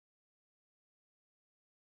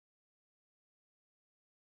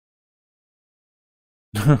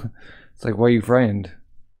 It's like, why are you frightened?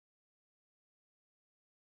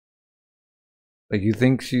 Like, you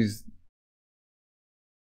think she's...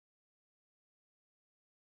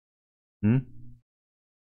 Hmm?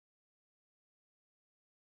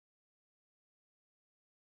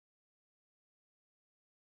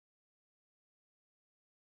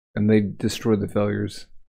 And they destroy the failures.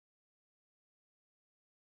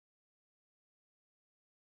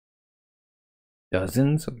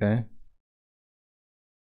 Dozens? Okay.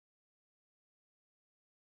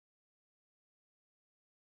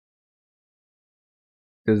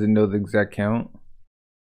 Does it know the exact count?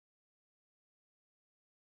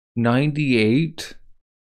 98?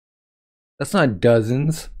 That's not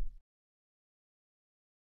dozens.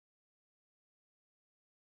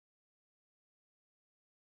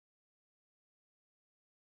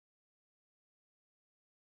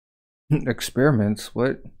 Experiments?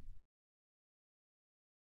 What?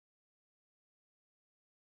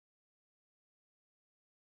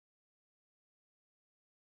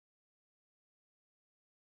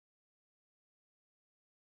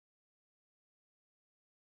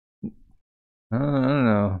 I don't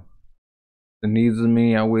know. The needs of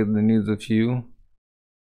many outweigh the needs of few.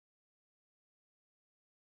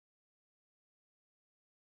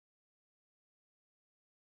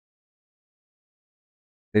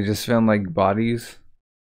 They just found like bodies.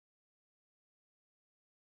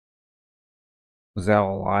 Was that a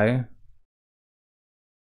lie?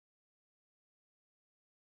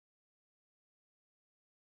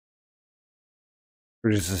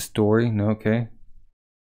 Or just a story? No, okay.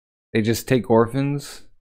 They just take orphans?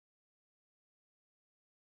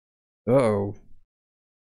 Uh-oh.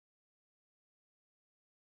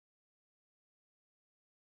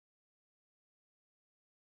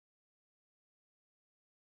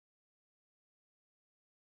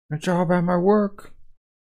 A job at my work.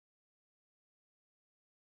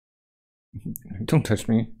 Don't touch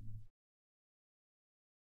me.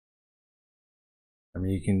 I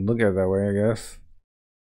mean, you can look at it that way, I guess.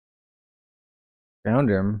 Found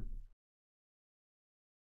him.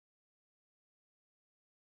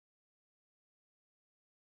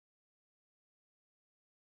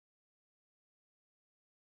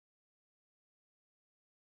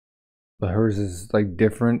 But hers is like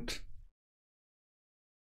different.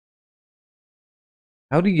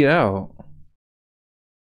 How'd he get out?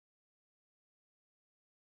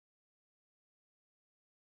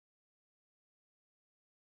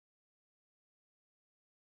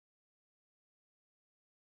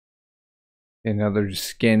 And now they're just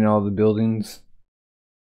scanning all the buildings.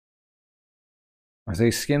 Are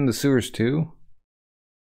they scanning the sewers too?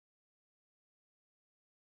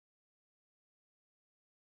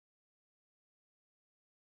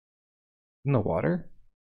 In the water?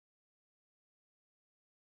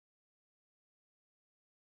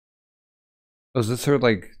 Oh, is this her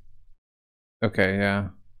like? Okay, yeah.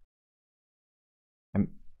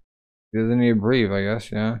 He doesn't need to breathe, I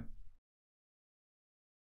guess. Yeah.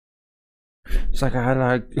 It's like I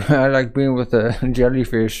like I like being with a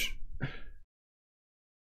jellyfish.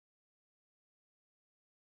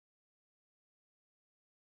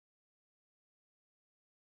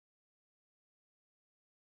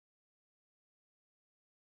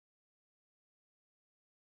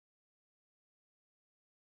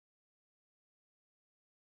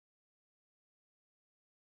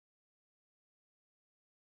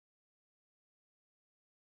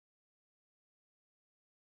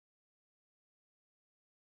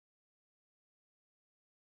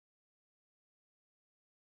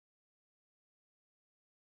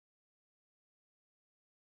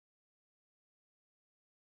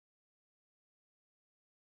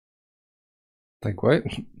 Like what?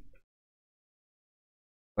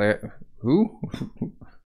 Like who?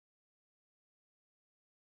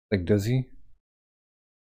 Like does he?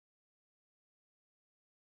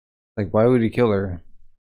 Like why would he kill her?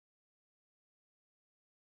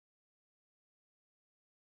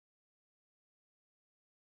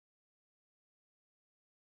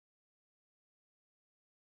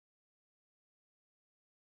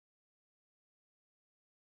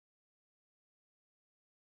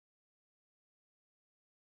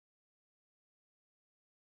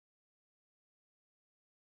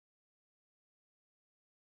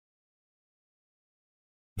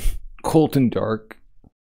 Cold and dark.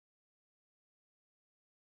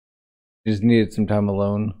 Just needed some time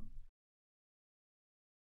alone.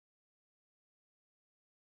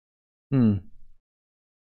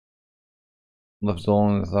 Left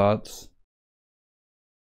alone in the thoughts.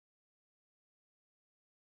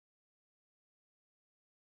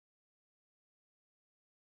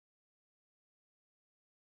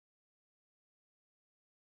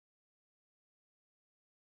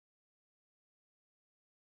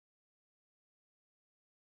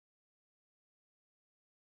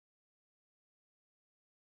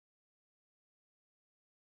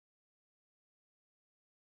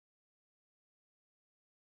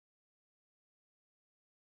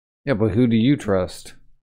 Yeah, but who do you trust?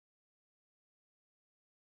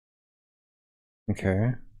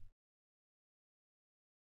 Okay.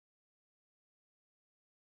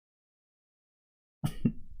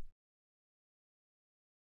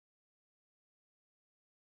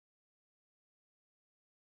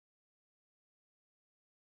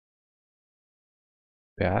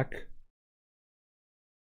 Back?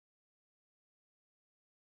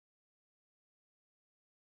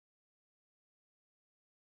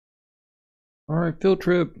 Alright, field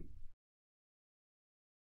trip.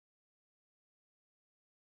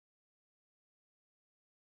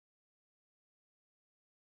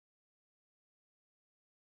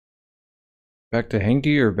 Back to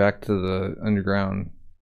Hanky or back to the underground?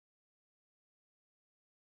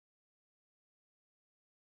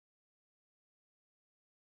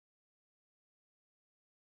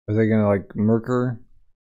 Are they gonna like murk her?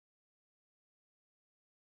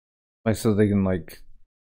 Like so they can like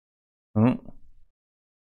huh?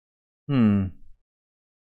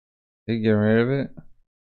 They get rid of it?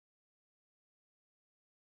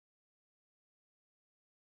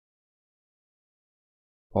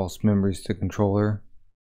 False memories to control her.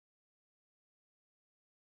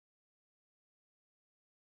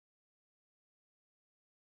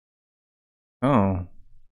 Oh.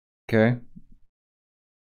 Okay.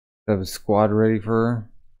 They have a squad ready for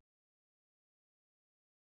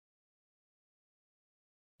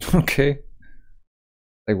her. Okay.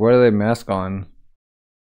 Like what are they mask on?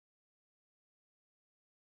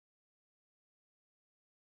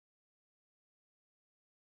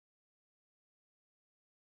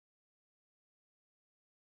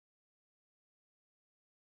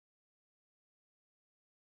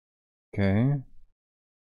 Okay.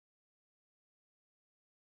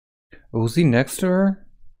 Oh, was he next to her?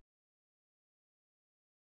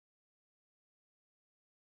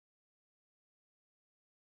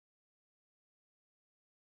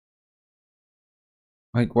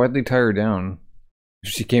 Like why'd they tie her down?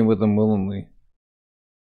 She came with them willingly.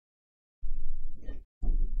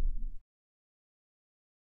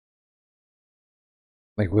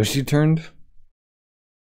 Like was she turned?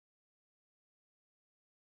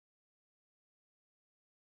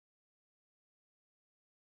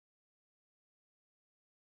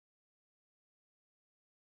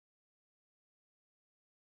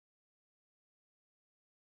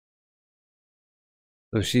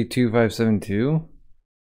 Was she 2572?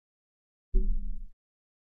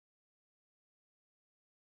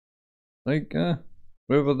 Like,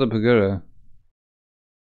 what about the pagoda?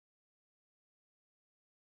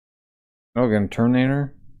 Oh, again,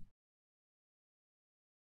 Terminator?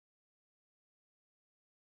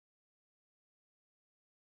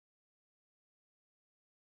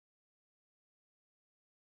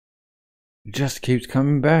 It just keeps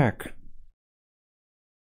coming back.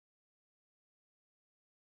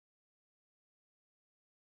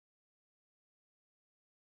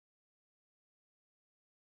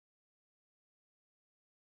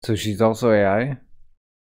 So she's also AI?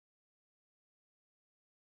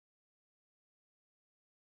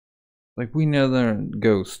 Like, we know they're a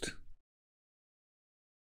ghost.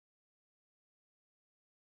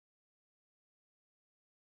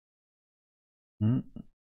 Hmm?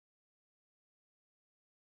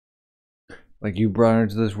 Like, you brought her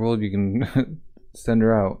to this world, you can send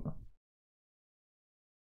her out.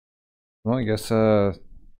 Well, I guess,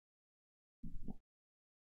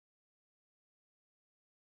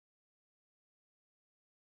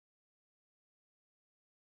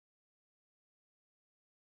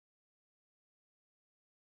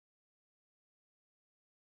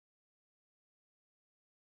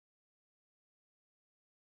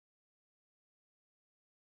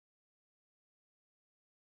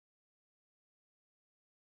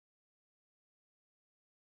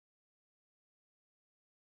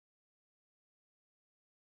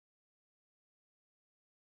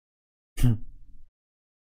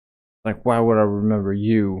 like, why would I remember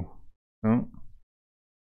you? Oh,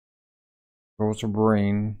 what's her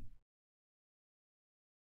brain?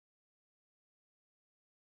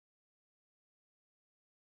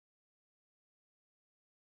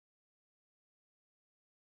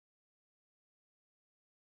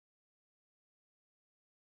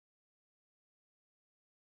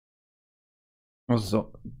 What's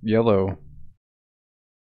yellow?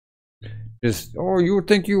 Just, oh, you would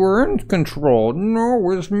think you were in control. No,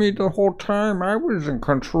 it was me the whole time. I was in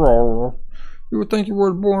control. You would think you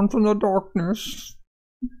were born from the darkness.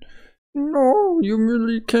 No, you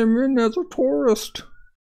merely came in as a tourist.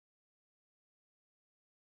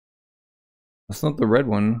 That's not the red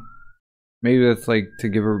one. Maybe that's like to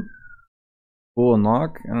give her full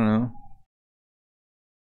unlock? I don't know.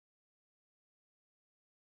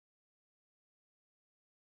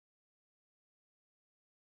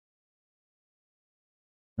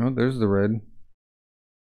 Oh, there's the red.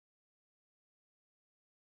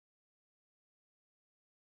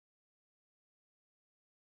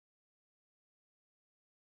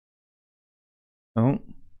 Oh.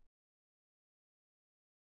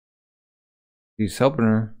 He's helping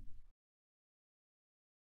her.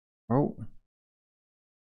 Oh.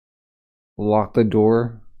 Lock the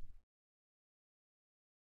door.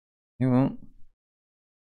 He won't.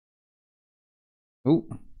 Oh.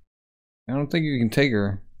 I don't think you can take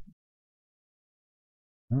her.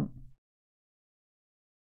 Oh.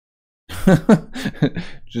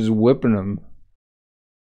 Just whipping him.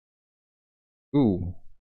 Ooh.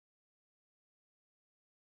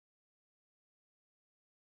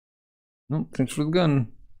 Oh, thanks for the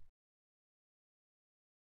gun.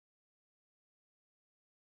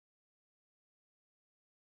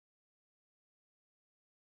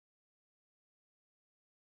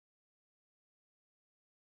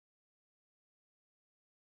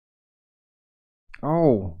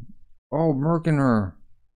 Oh. Oh, murking her.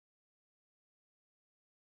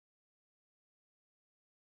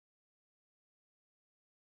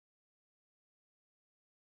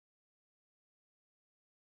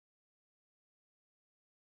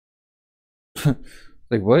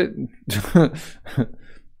 Like, what?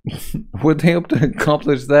 What they hope to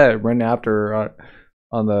accomplish that right after her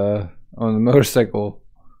on the motorcycle?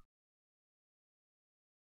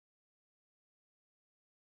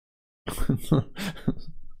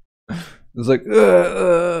 It's like,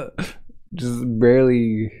 just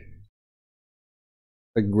barely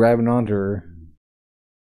like grabbing onto her.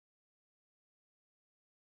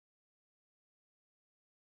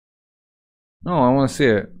 Oh, I want to see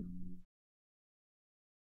it.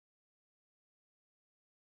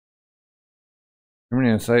 How many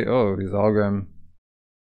in sight? Oh, he's hologram.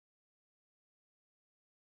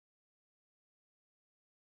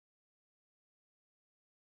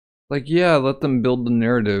 Like, yeah, let them build the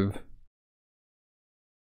narrative.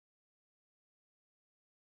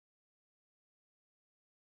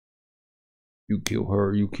 You kill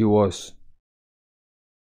her, you kill us.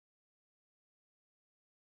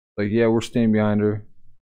 Like, yeah, we're staying behind her.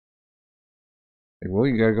 Like, well,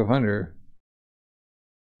 you gotta go find her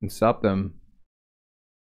and stop them.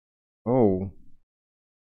 Oh,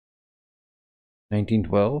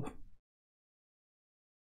 1912?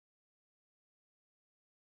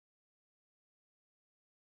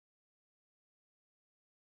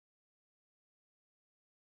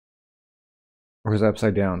 Or is it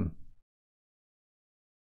upside down?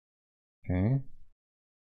 Okay.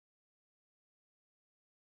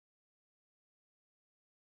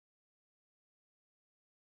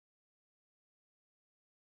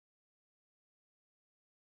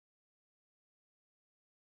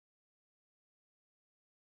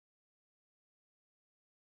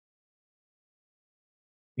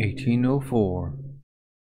 $1804.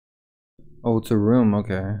 Oh, it's a room,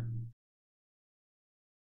 okay.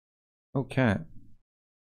 Oh, cat.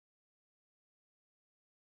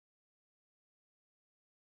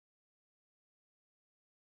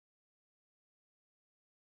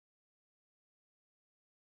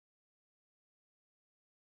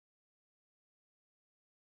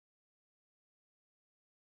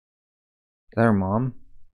 Is that her mom?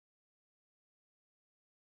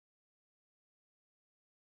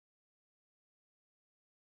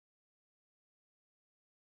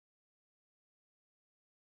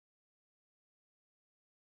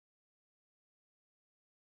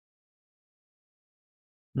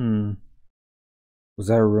 Hmm. Was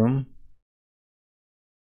that a room?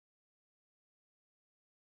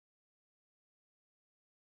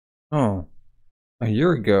 Oh, a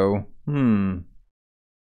year ago. Hmm.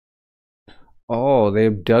 Oh, they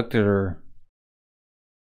abducted her.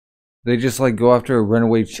 They just like go after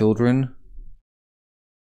runaway children.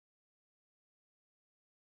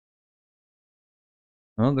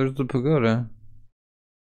 Oh, there's the pagoda.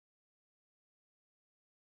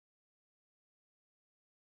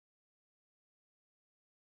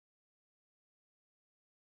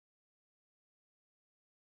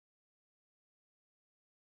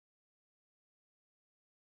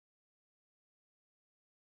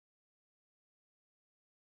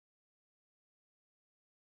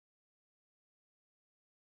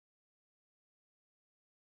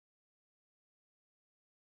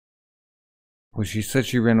 Well, she said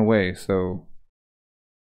she ran away, so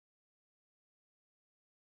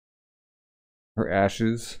her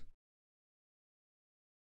ashes.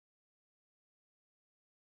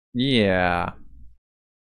 Yeah.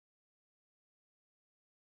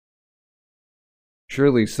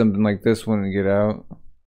 Surely something like this wouldn't get out.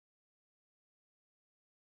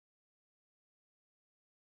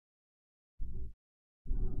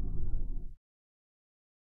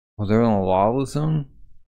 Was there on a lava zone?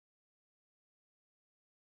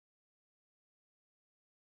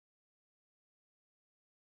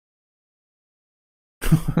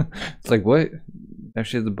 It's like, what?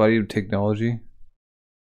 Actually, has the body of technology.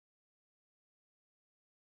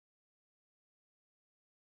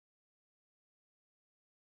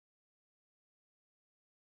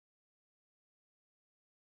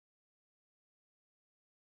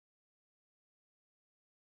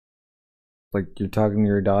 Like, you're talking to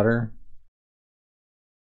your daughter?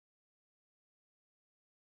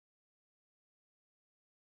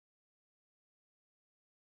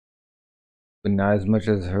 But not as much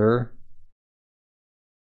as her?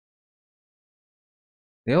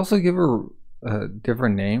 They also give her a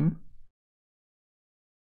different name?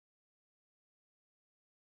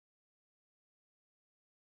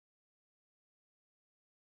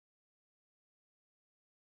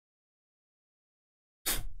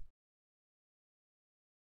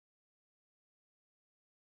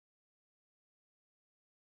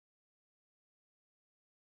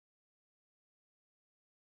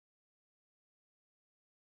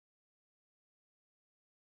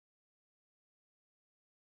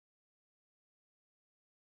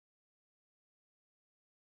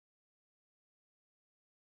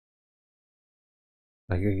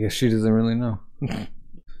 Like, I guess she doesn't really know.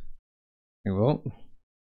 Well,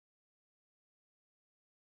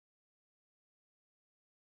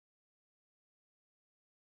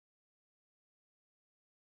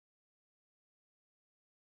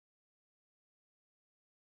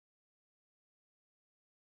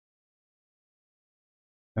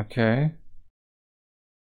 okay.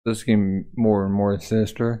 This game more and more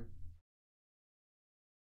sinister.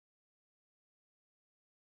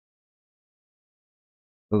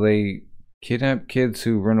 So they kidnap kids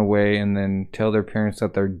who run away and then tell their parents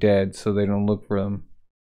that they're dead so they don't look for them.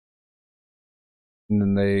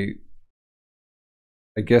 And then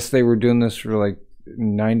I guess they were doing this for like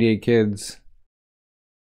 98 kids.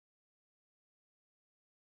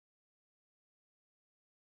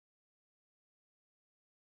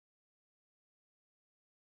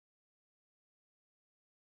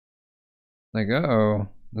 Like, uh-oh,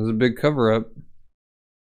 there's a big cover up.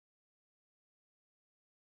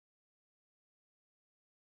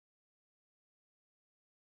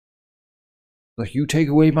 Like, you take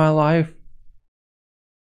away my life?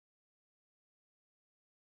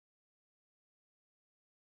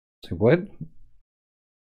 Say, what?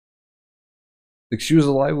 Like she was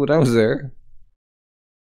alive when I was there.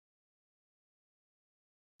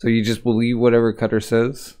 So you just believe whatever Cutter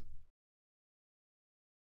says?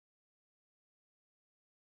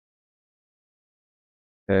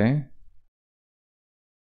 Okay.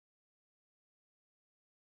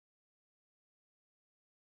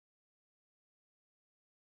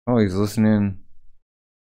 Oh, he's listening.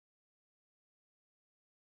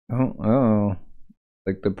 Oh.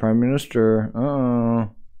 Like the Prime Minister.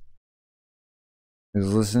 He's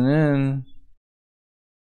listening.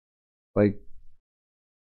 Like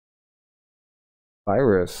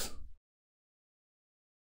virus.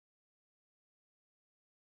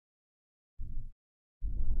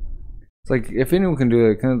 It's like if anyone can do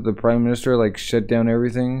it, can the Prime Minister like shut down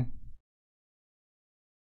everything?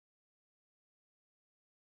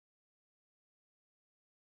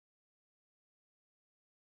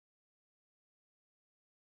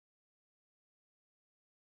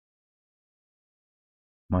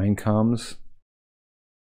 Mind comms.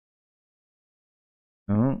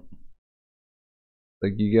 Oh.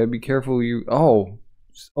 Like you gotta be careful.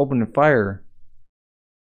 Just open the fire.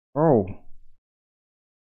 Oh.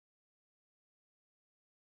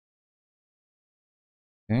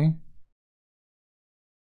 Okay.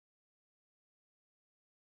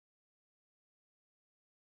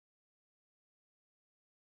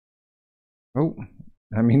 Oh.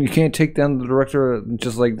 I mean, you can't take down the director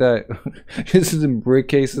just like that. This is in brick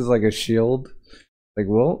cases like a shield. Like,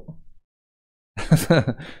 well,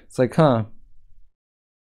 it's like, huh?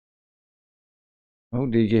 Oh,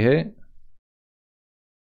 did you get hit?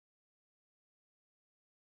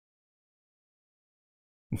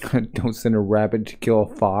 Don't send a rabbit to kill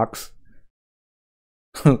a fox.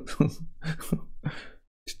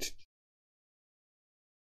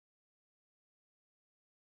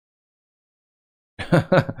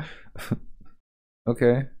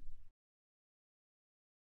 Okay.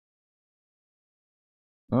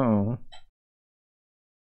 Uh-oh.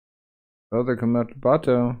 Oh, they're coming after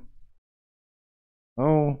Bato.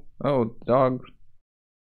 Oh, dog.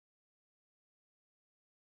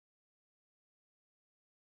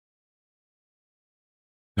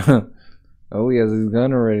 Oh, he has his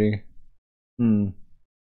gun already. Hmm.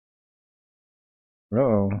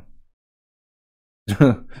 Uh-oh.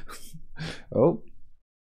 Oh,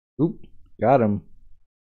 oop, got him.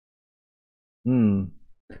 Hmm.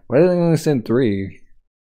 Why did they only send 3?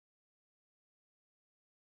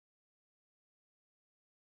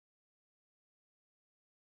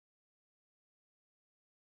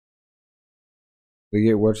 They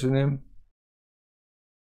get what's his name?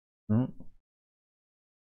 Oh,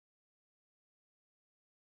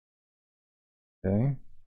 okay.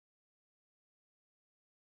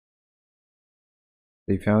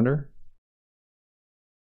 They found her?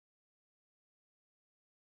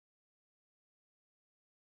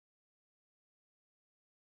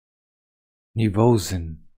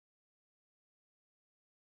 Nivosen.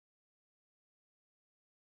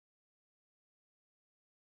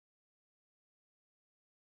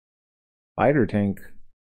 Fighter tank.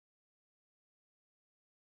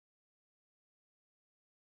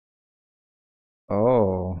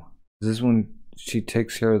 Oh. Is this when she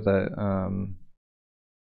takes care of that,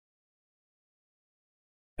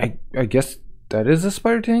 I guess that is a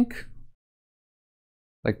spider tank?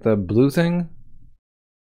 Like the blue thing?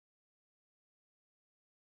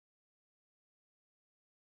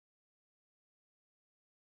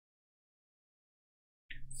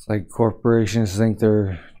 It's like corporations think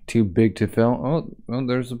they're too big to fail. Oh,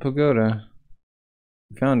 there's a pagoda.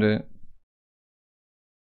 Found it.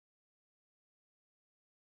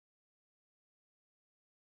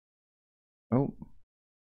 Oh.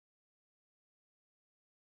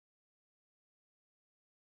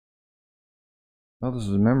 Oh, this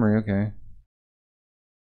is a memory, okay.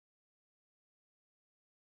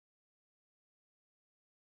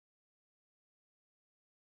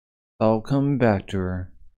 I'll come back to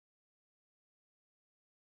her.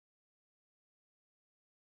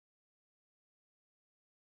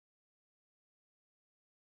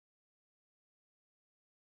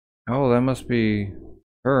 Oh, that must be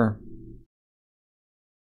her.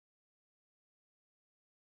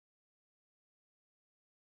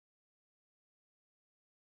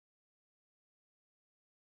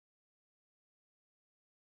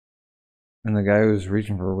 And the guy who was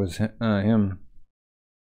reaching for her was him.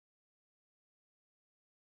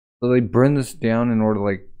 So they burn this down in order to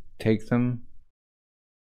like take them.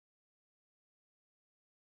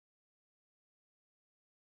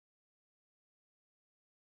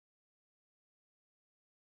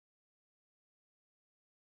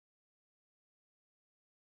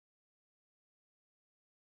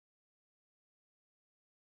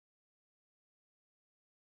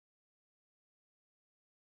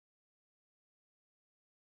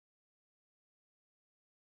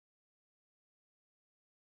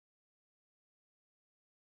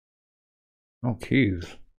 Oh, keys.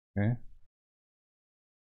 Okay.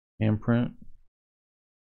 Handprint.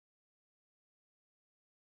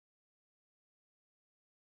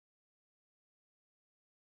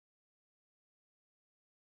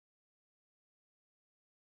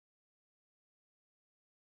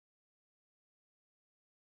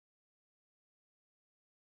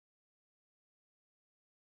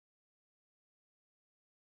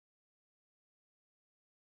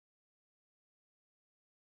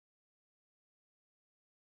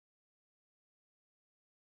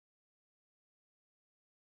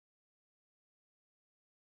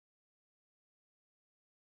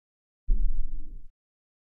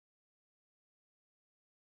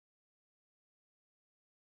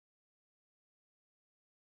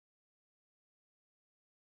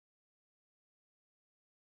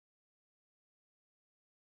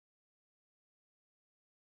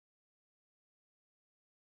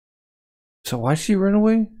 So why'd she run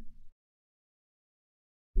away?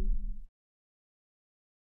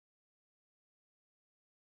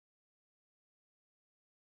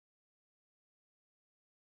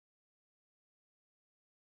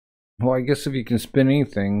 Well, I guess if you can spin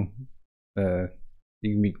anything, you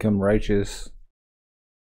can become righteous.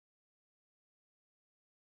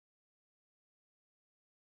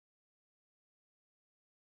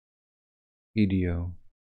 Hideo.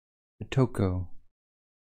 Toko.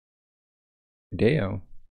 Hideo.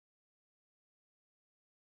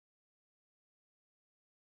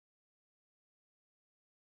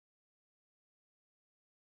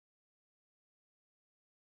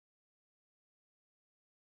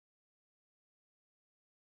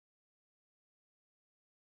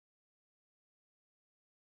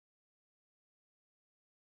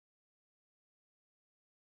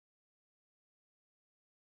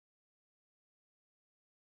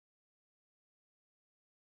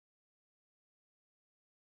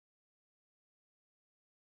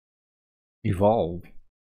 Evolve.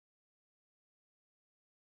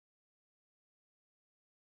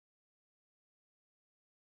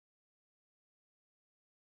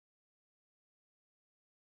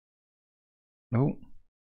 Oh.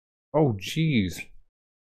 Oh, jeez.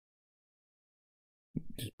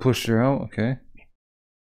 Just pushed her out. Okay.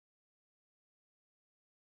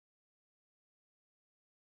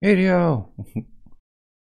 Hideo.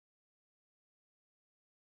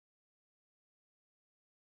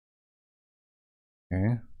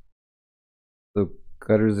 Okay. The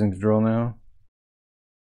gutter's in control now.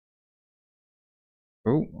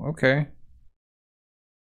 Oh, okay.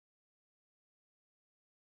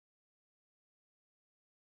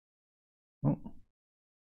 Oh.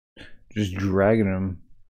 Just dragging him.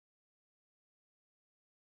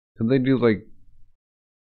 Could they do like,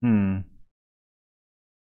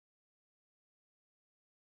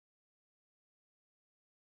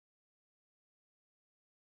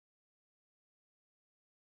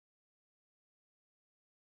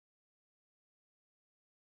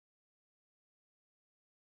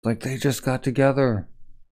 like they just got together.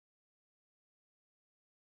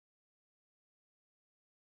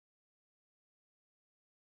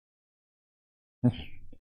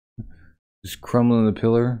 Just crumbling the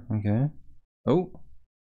pillar. Okay. Oh.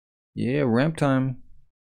 Yeah, ramp time.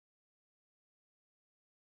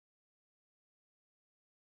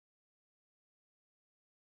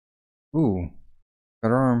 Ooh. Got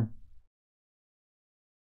her arm.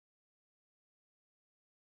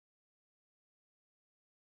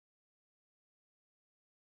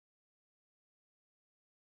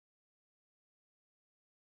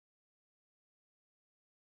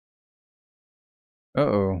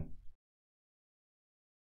 Uh-oh.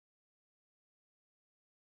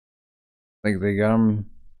 Like they got him.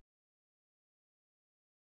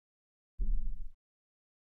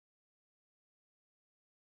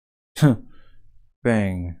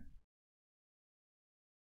 Bang.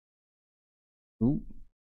 Ooh.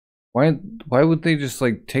 Why would they just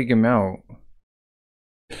like take him out?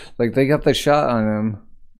 Like they got the shot on him.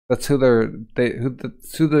 That's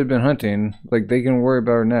that's who they've been hunting. Like they can worry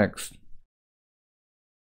about her next.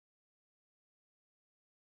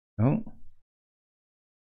 Oh.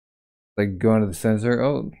 Like going to the sensor.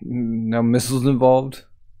 Oh, now missiles involved.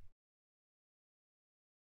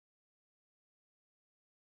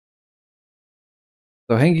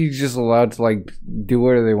 So Hanky's just allowed to like do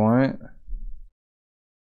whatever they want.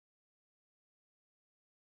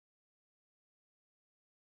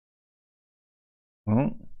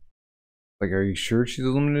 Oh. Like, are you sure she's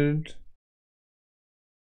eliminated?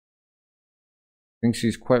 I think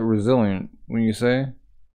she's quite resilient, when you say.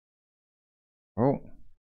 Oh.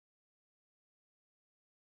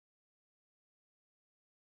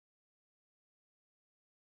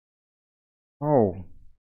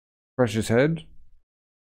 Crush his head.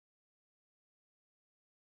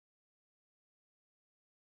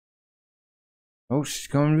 Oh, she's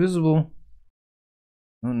going invisible.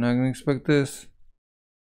 I'm not gonna expect this.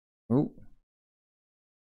 Oh.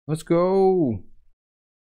 Let's go.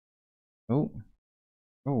 Oh.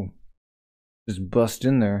 Oh. Just bust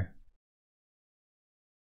in there.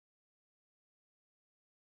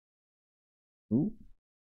 Ooh.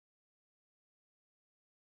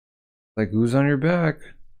 Like, who's on your back?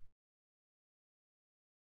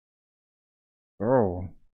 Oh.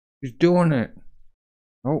 She's doing it.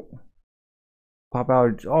 Oh. Pop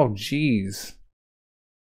out. Oh, jeez.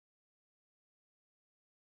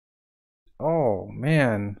 Oh,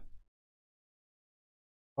 man.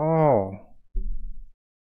 Oh.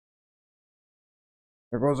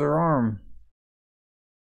 There goes her arm.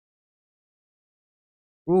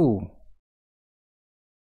 Ooh.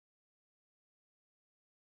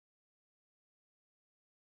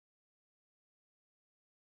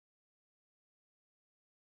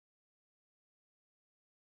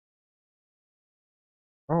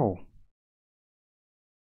 Oh.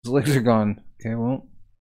 His legs are gone. Okay, well.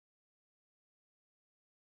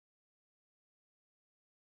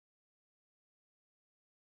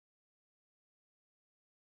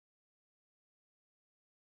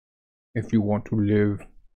 If you want to live.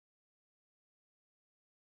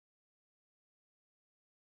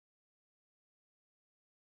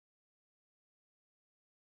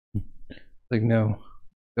 Like, no.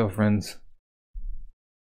 Girlfriends.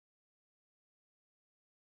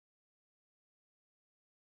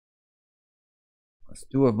 Let's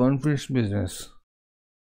do a unfinished business.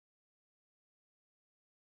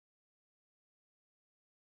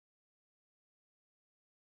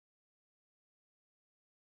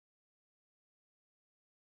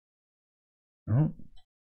 Oh.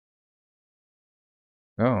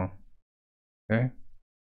 Oh. Okay.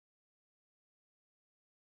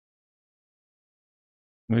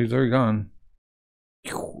 Well, he's already gone.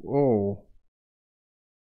 Oh.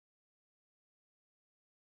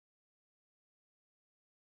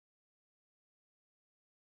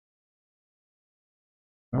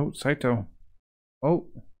 Oh, Saito. Oh.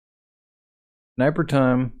 Sniper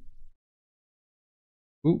time.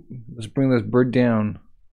 Ooh, let's bring this bird down.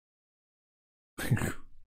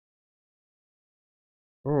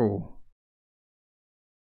 Oh.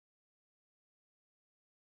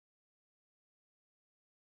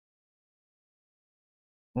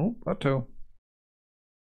 Oh, Pato.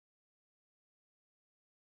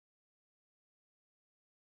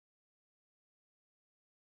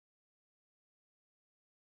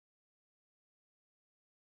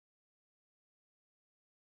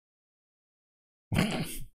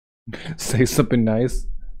 Say something nice.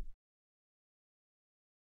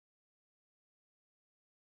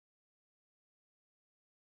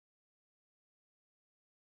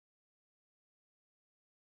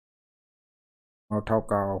 Oh,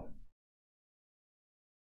 Toko.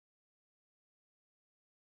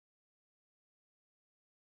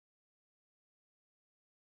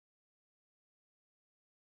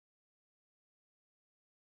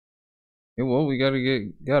 Yeah, well, we gotta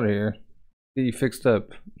get out of here. Get you fixed up.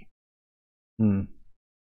 Hmm.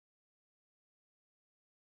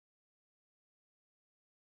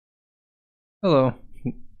 Hello.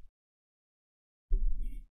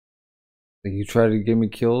 You try to get me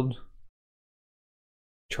killed?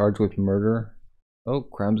 Charged with murder? Oh,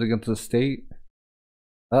 crimes against the state?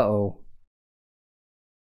 Uh-oh.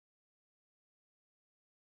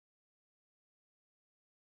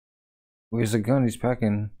 Where's the gun he's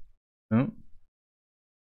packing? Oh.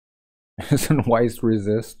 Isn't wise to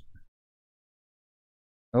resist?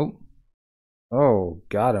 Oh. Oh,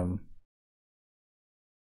 got him.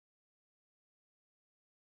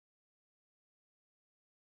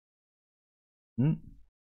 Hmm.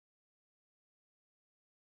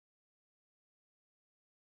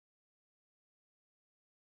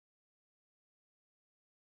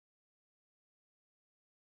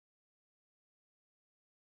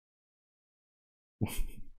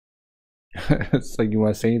 It's like, you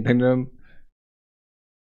want to say anything to him?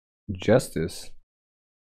 Justice.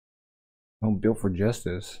 Oh, built for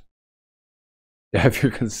justice. You have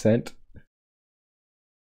your consent?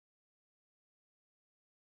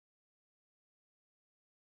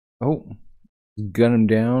 Oh. Gun him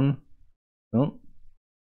down. Oh.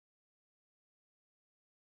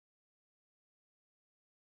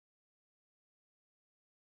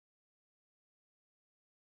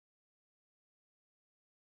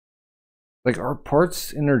 Like, are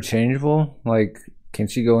parts interchangeable? Like, can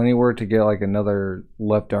she go anywhere to get like another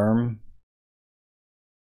left arm?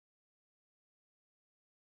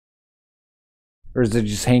 Or is it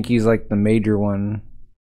just Hanky's like the major one?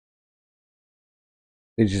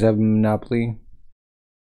 They just have a monopoly?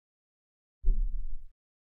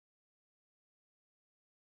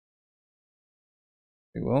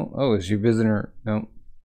 Well, oh, is she visiting her? No,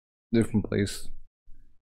 different place.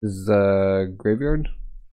 This is a graveyard?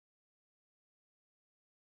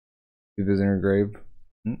 You visiting her grave?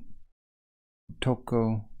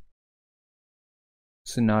 Toko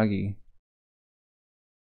Tsunagi.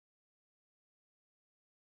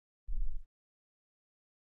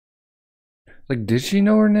 Like, did she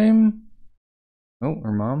know her name? Oh,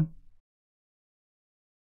 her mom?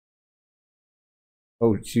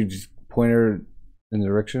 Oh, she just pointed her in the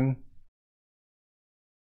direction?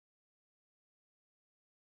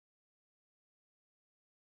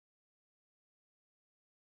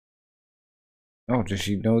 Oh, does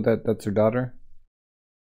she know that that's her daughter?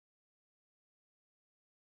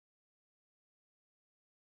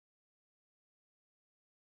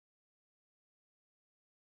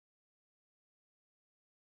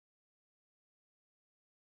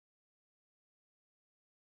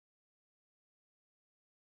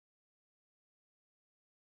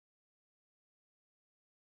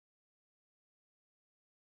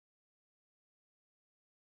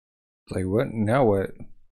 It's like, what? Now what?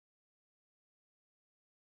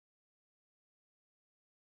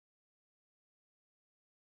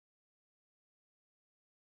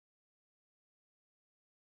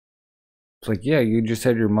 It's like, yeah, you just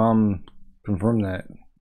had your mom confirm that.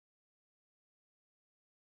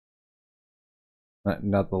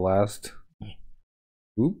 Not the last.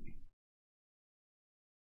 Oop.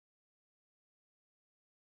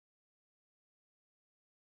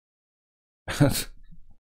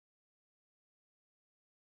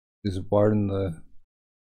 Just Bart in the.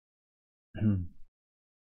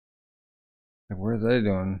 What are they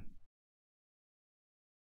doing?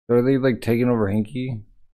 Are they like taking over Hinky?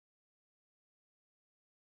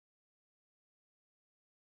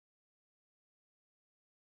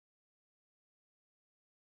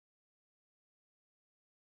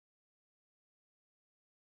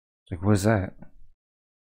 Like, what is that?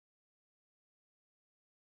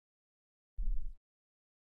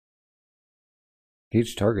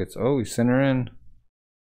 Cage targets. Oh, we sent her in.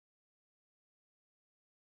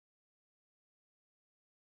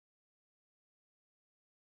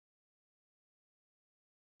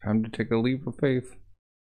 Time to take a leap of faith.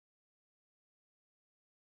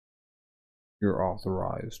 You're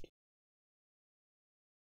authorized.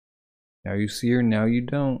 Now you see her, now you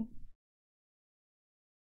don't.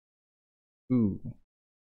 Ooh.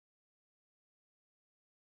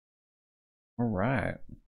 Alright.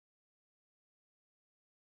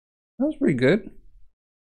 That was pretty good.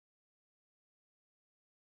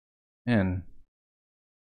 Man.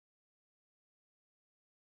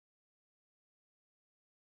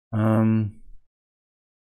 And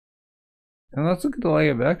let's look at the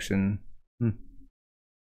live action. And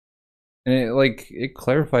it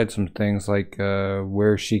clarified some things like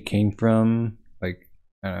where she came from, like,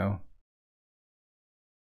 I don't know.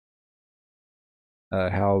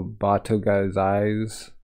 How Bato got his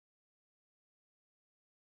eyes.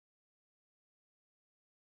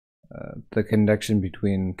 The connection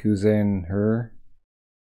between Kuze and her.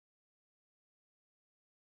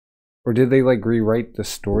 Or did they like rewrite the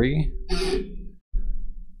story?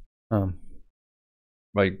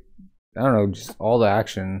 Like, I don't know, just all the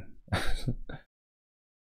action.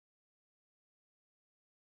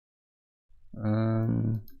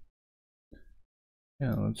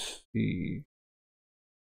 Yeah, let's see.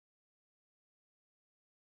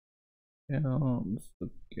 Yeah, let's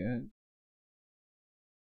look at.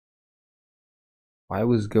 Why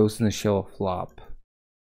was Ghost in the Shell a flop?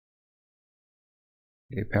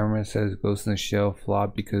 Okay, Powerman says Ghost in the Shell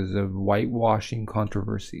flop because of whitewashing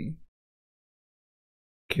controversy.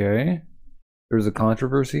 Okay, there was a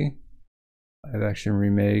controversy. Live action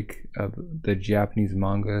remake of the Japanese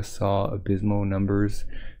manga saw abysmal numbers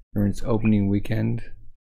during its opening weekend.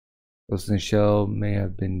 Ghost in the Shell may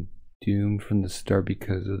have been doomed from the start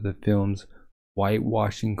because of the film's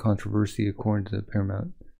whitewashing controversy, according to the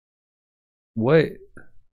Paramount. What?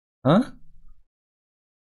 Huh?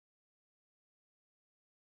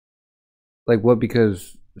 Like what?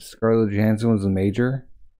 Because Scarlett Johansson was a major?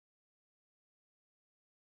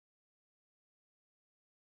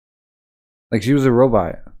 Like she was a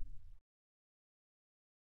robot.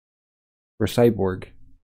 Or cyborg.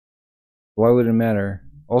 Why would it matter?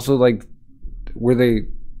 Also, like, were they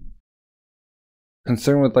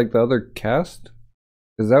concerned with like the other cast?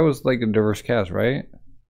 Because that was like a diverse cast, right?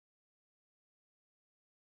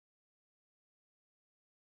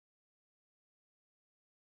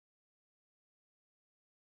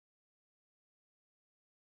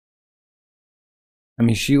 I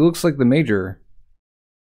mean, she looks like the Major.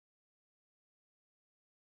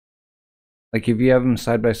 Like, if you have them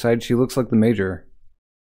side by side, she looks like the Major.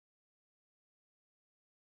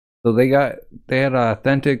 So they had an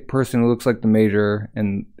authentic person who looks like the Major,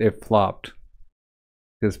 and it flopped.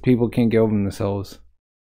 Because people can't get over themselves.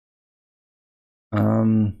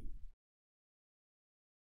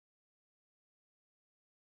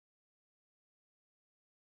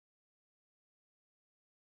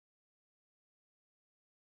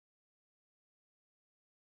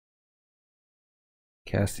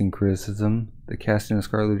 Casting criticism. The casting of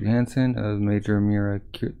Scarlett Johansson, of Major Mira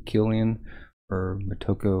Killian, or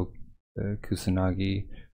Motoko Kusanagi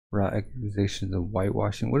brought accusations of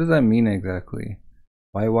whitewashing. What does that mean exactly?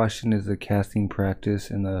 Whitewashing is a casting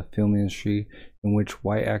practice in the film industry in which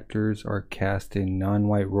white actors are cast in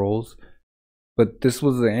non-white roles. But this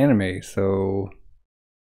was the anime, so...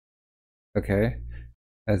 Okay.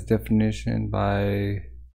 As definition by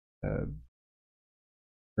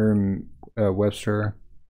Webster,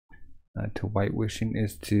 to whitewashing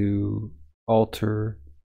is to alter.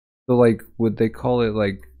 So, like, would they call it,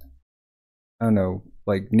 like, I don't know,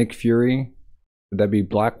 like Nick Fury? Would that be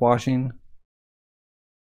blackwashing?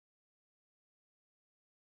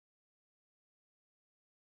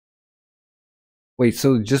 Wait,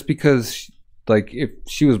 so just because, like, if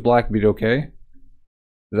she was black, it'd be okay?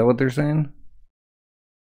 Is that what they're saying?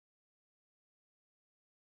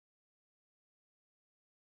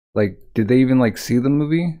 Like, did they even, like, see the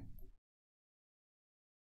movie?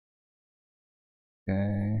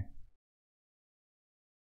 Okay.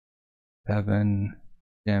 Pavan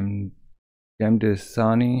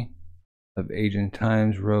Jamdasani of Asian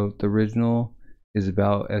Times wrote, the original is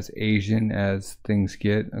about as Asian as things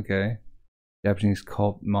get. Okay. Japanese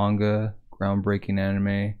cult manga, groundbreaking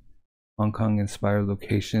anime, Hong Kong inspired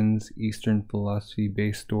locations, Eastern philosophy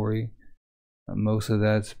based story. Most of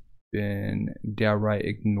that's been downright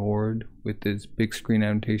ignored with its big screen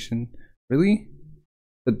adaptation. Really?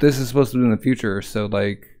 But this is supposed to be in the future, so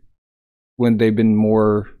like, when they've been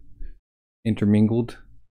more intermingled.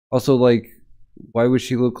 Also, like, why would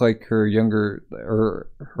she look like her younger,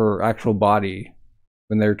 or her actual body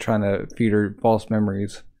when they're trying to feed her false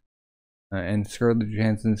memories? And Scarlett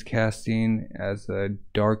Johansson's casting as a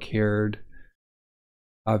dark-haired,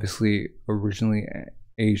 obviously originally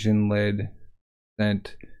Asian-led,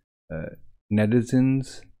 sent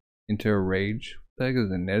netizens into a rage. What the heck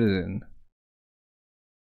is a netizen?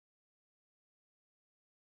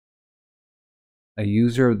 A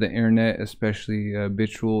user of the internet, especially a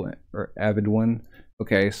habitual or avid one.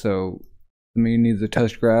 Okay, so somebody needs to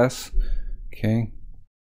touch grass. Okay.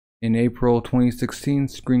 In April 2016,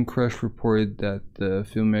 Screen Crush reported that the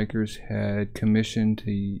filmmakers had commissioned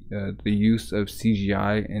the use of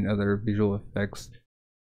CGI and other visual effects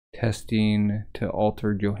testing to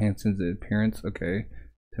alter Johansson's appearance, okay,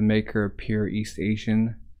 to make her appear East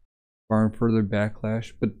Asian, barring further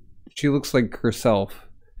backlash. But she looks like herself.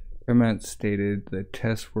 Paramount stated the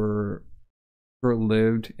tests were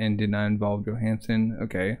short-lived and did not involve Johansson.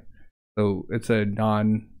 Okay, so it's a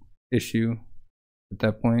non-issue at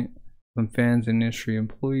that point. Some fans and industry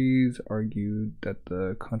employees argued that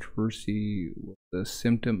the controversy was a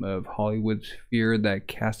symptom of Hollywood's fear that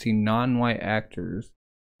casting non-white actors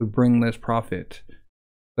would bring less profit.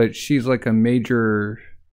 But she's like a major,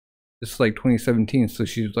 it's like 2017, so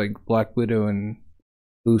she's like Black Widow and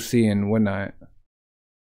Lucy and whatnot.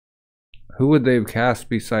 Who would they have cast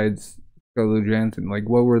besides Scarlett Johansson? Like,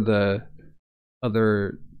 what were the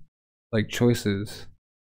other, like, choices?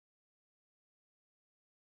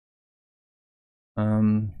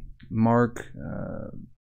 Mark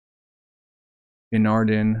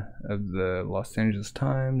Bernardin of the Los Angeles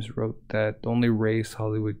Times wrote that the only race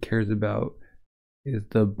Hollywood cares about is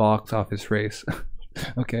the box office race.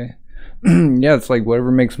 Okay. Yeah, it's like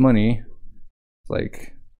whatever makes money. It's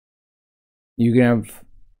like, you can have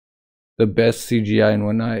the best CGI and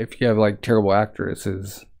whatnot if you have like terrible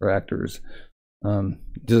actresses or actors.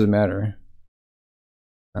 It doesn't matter.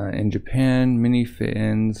 In Japan, many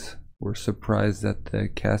fans were surprised that the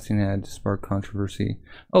casting had sparked controversy.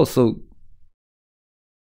 Oh, so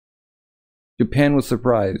Japan was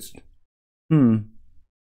surprised. Since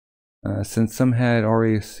some had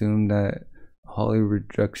already assumed that Hollywood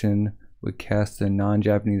production would cast a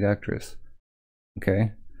non-Japanese actress.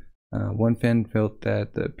 Okay. One fan felt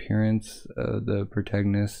that the appearance of the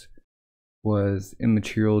protagonist was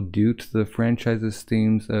immaterial due to the franchise's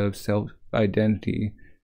themes of self-identity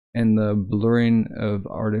and the blurring of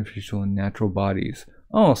artificial and natural bodies.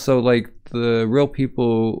 Oh, so like the real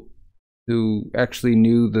people who actually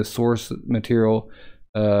knew the source material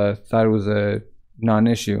thought it was a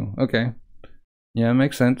non-issue. Okay. Yeah, it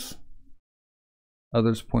makes sense.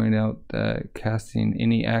 Others point out that casting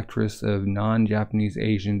any actress of non-Japanese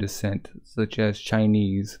Asian descent, such as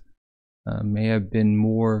Chinese, may have been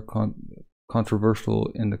more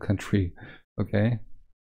controversial in the country. Okay.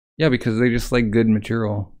 Yeah, because they just like good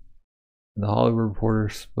material. The Hollywood Reporter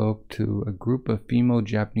spoke to a group of female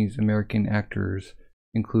Japanese American actors,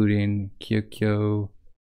 including Kyoko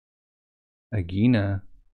Agina,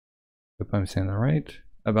 if I'm saying that right,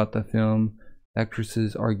 about the film.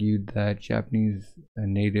 Actresses argued that Japanese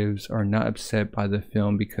natives are not upset by the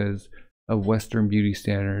film because of Western beauty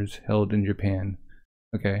standards held in Japan.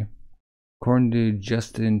 Okay. According to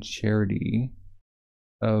Justin Charity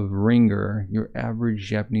of Ringer, your average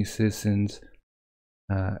Japanese citizen's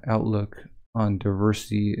outlook on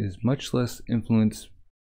diversity is much less influenced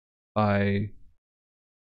by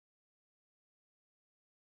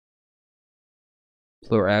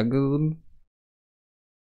pluralism.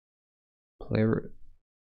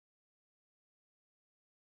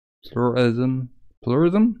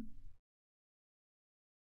 Pluralism?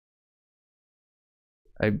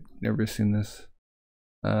 I've never seen this.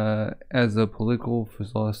 As a political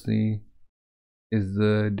philosophy is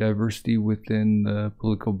the diversity within the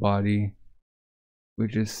political body,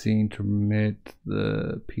 which is seen to permit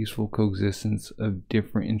the peaceful coexistence of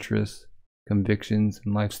different interests, convictions,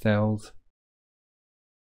 and lifestyles.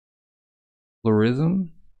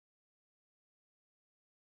 Pluralism?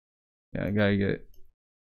 Yeah, I gotta get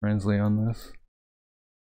translate on this.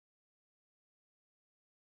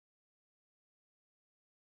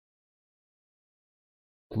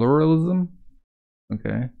 Pluralism?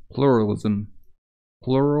 Okay. Pluralism.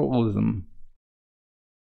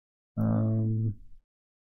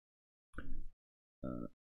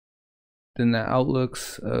 Then the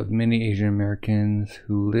outlooks of many Asian Americans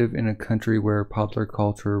who live in a country where popular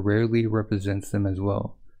culture rarely represents them as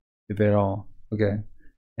well, if at all. Okay.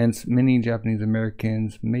 Hence, many Japanese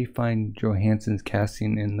Americans may find Johansson's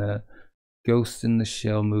casting in the Ghost in the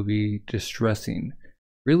Shell movie distressing.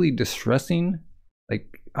 Really distressing? Like,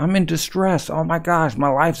 I'm in distress. Oh my gosh, my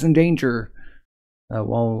life's in danger.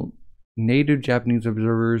 While native Japanese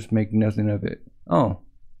observers make nothing of it. Oh,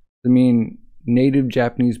 I mean, native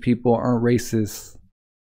Japanese people aren't racist.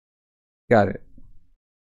 Got it.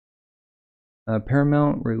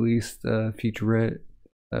 Paramount released a featurette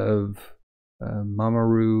of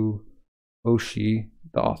Mamoru Oshii,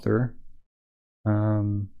 the author,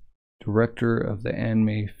 director of the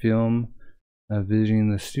anime film,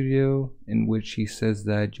 visiting the studio, in which he says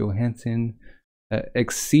that Johansson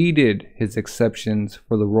exceeded his exceptions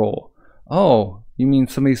for the role. Oh, you mean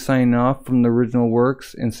somebody signing off from the original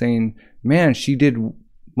works and saying, man, she did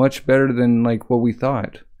much better than like what we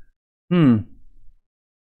thought.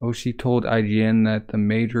 Oshii told IGN that the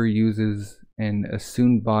major uses an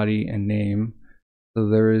assumed body and name, so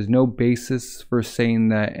there is no basis for saying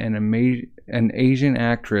that an Asian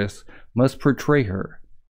actress must portray her.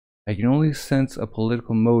 I can only sense a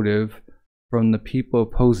political motive from the people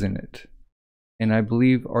opposing it, and I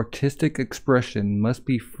believe artistic expression must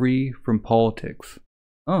be free from politics.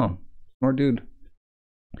 Oh, smart dude.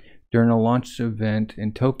 During a launch event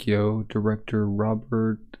in Tokyo, director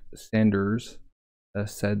Robert Sanders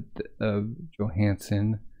said of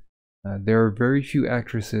Johansson, there are very few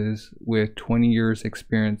actresses with 20 years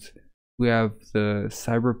experience who have the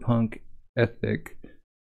cyberpunk ethic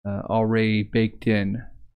already baked in.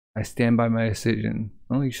 I stand by my decision.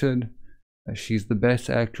 Well, you should. She's the best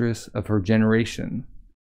actress of her generation.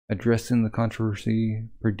 Addressing the controversy,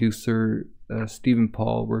 producer Stephen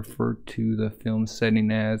Paul referred to the film's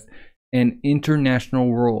setting as an international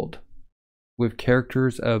world with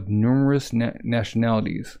characters of numerous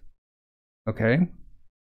nationalities. Okay.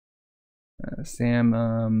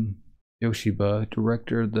 Sam Yoshiba,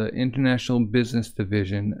 director of the International Business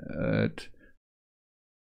Division at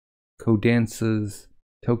Kodansha's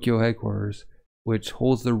Tokyo headquarters, which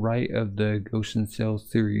holds the right of the Ghost in the Shell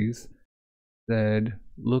series, said,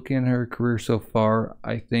 looking at her career so far,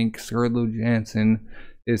 I think Scarlett Johansson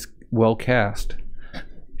is well cast.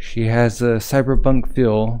 She has a cyberpunk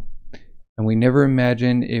feel, and we never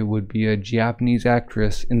imagined it would be a Japanese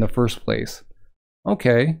actress in the first place.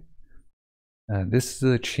 Okay. This is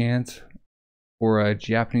a chance for a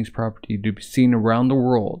Japanese property to be seen around the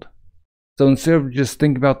world. So instead of just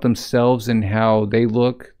thinking about themselves and how they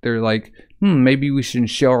look, they're like, maybe we should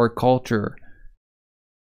show our culture.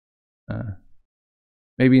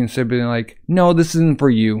 Maybe instead of being like, no, this isn't for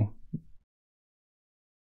you.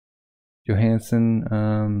 Johansson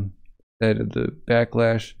said of the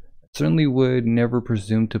backlash, certainly would never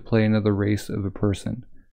presume to play another race of a person.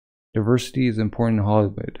 Diversity is important in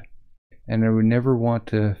Hollywood, and I would never want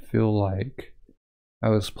to feel like I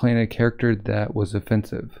was playing a character that was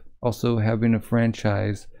offensive. Also, having a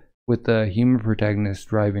franchise with a human protagonist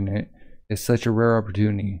driving it is such a rare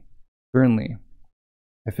opportunity. Currently,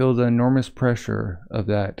 I feel the enormous pressure of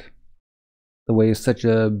that. The way it's such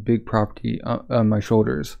a big property on my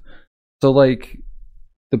shoulders. So like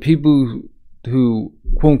the people who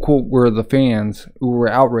quote unquote were the fans who were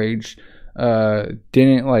outraged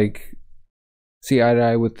didn't like see eye to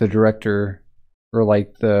eye with the director or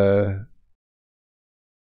like the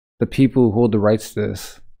people who hold the rights to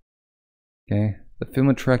this. Okay. The film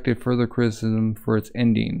attracted further criticism for its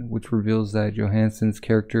ending, which reveals that Johansson's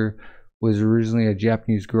character was originally a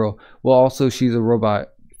Japanese girl. Well, also she's a robot,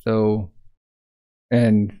 so.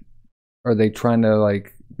 And are they trying to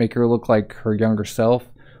like make her look like her younger self,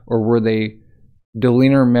 or were they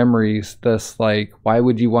deleting her memories? Thus, like, why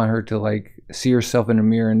would you want her to like see herself in a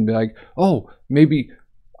mirror and be like, "Oh, maybe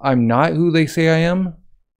I'm not who they say I am"?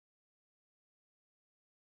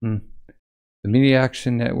 The Media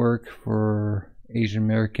Action Network for Asian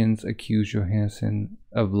Americans accused Johansson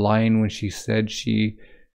of lying when she said she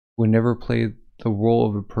would never play the role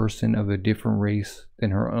of a person of a different race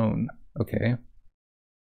than her own. Okay.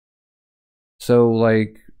 So,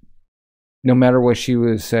 like, no matter what she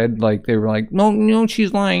was said, like, they were like, no,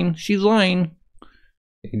 she's lying. She's lying.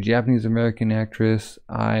 A Japanese American actress,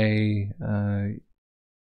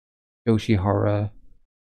 Yoshihara,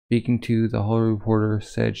 speaking to the Hollywood Reporter,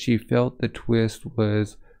 said she felt the twist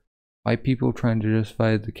was white people trying to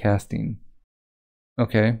justify the casting.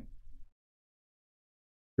 Okay.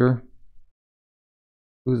 Sure.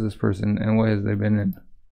 Who's this person and what has they been in?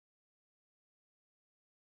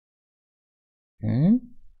 Okay.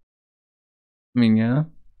 I mean, yeah.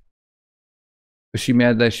 Was she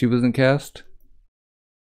mad that she wasn't cast?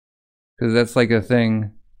 Because that's like a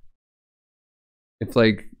thing. It's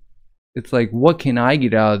like, what can I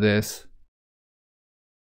get out of this?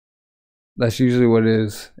 That's usually what it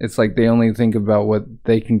is. It's like they only think about what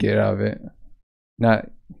they can get out of it. Not,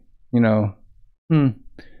 you know,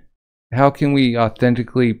 how can we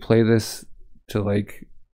authentically play this to like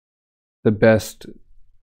the best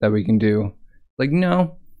that we can do? Like,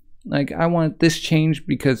 no, like I want this changed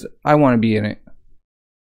because I want to be in it.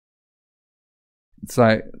 It's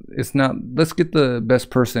like, it's not, let's get the best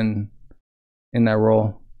person in that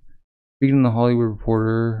role. Speaking of the Hollywood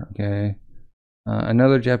Reporter, okay.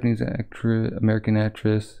 Another Japanese actress, American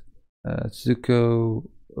actress, Tsuko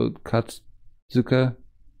Okatsuka,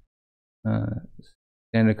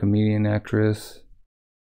 stand-up comedian actress.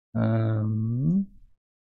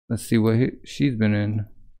 Let's see what she's been in.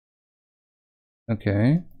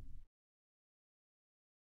 Okay.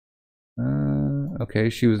 Okay,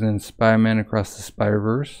 she was in Spider-Man Across the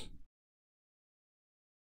Spider-Verse.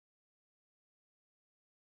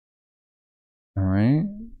 Alright.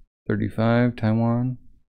 35, Taiwan.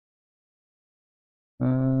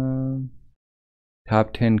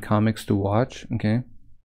 Top 10 comics to watch. Okay.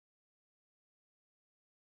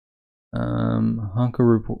 Henka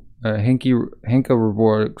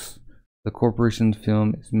Robotics, the corporation's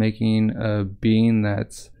film, is making a being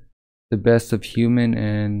that's the best of human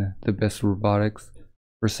and the best of robotics.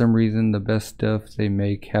 For some reason, the best stuff they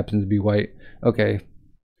make happens to be white. Okay,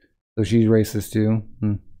 so she's racist too.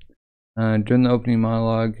 During the opening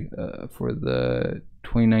monologue for the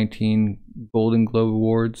 2019 Golden Globe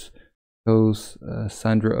Awards, host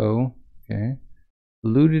Sandra Oh, okay,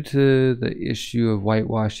 alluded to the issue of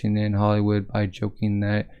whitewashing in Hollywood by joking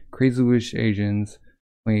that Crazy Rich Asians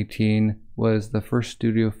 2018 was the first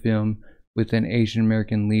studio film with an Asian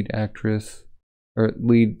American lead actress, or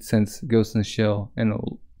lead since Ghost in the Shell and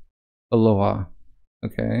Aloha.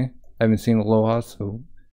 Okay, I haven't seen Aloha, so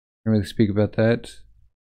I can't really speak about that.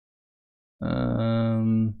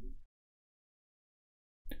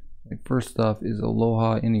 Like first off, is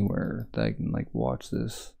Aloha anywhere that I can like watch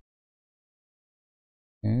this?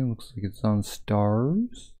 Okay, looks like it's on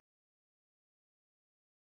Stars.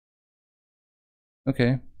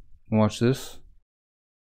 Okay, watch this.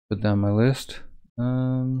 Put down my list.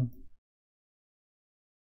 During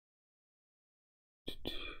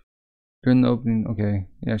the opening, okay,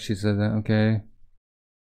 yeah, she said that. Okay.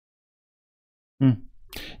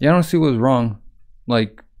 Yeah, I don't see what's wrong.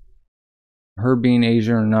 Like, her being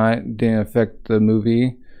Asian or not didn't affect the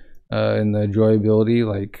movie and the enjoyability.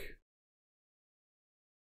 Like,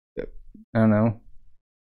 I don't know.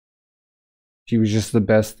 She was just the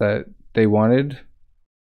best that they wanted.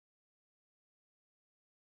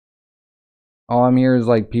 All I'm hearing is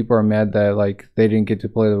like people are mad that like they didn't get to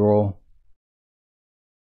play the role.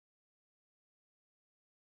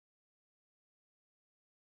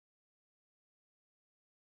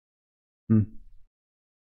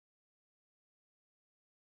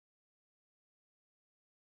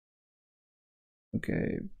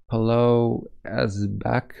 Okay, Pilou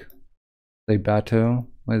Asbæk. Play Bato.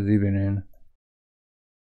 What has he been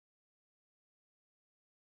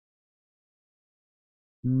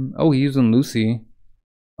in? Oh, he was in Lucy.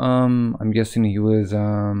 I'm guessing he was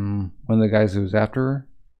one of the guys who was after her.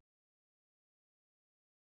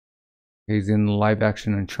 He's in live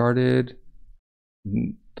action Uncharted,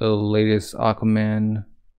 the latest Aquaman,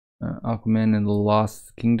 Aquaman and the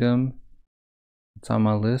Lost Kingdom. It's on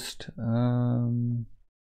my list.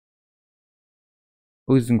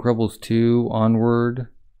 Oh, he's in Incredibles 2, Onward.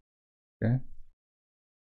 Okay.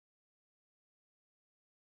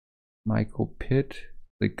 Michael Pitt,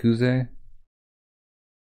 like Kuze.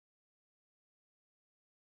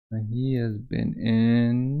 He has been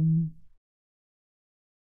in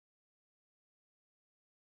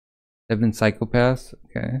Seven Psychopaths.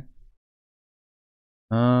 Okay.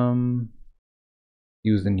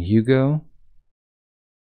 He was in Hugo.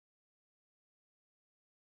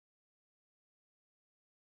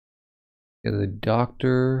 Yeah, the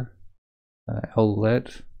Doctor.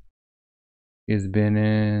 Owlette. He has been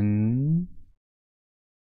in.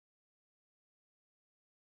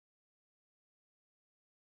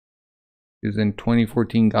 He was in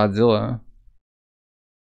 2014 Godzilla.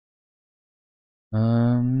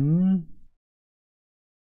 Who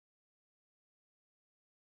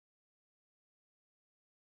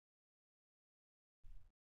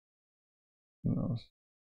else?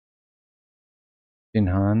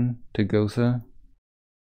 Jinhan Togusa.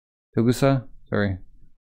 Sorry.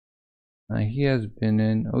 He has been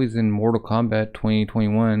in. Oh, he's in Mortal Kombat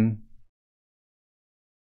 2021.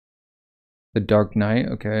 The Dark Knight.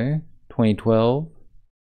 Okay. 2012.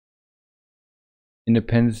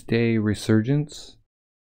 Independence Day Resurgence.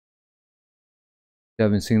 You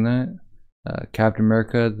haven't seen that? Captain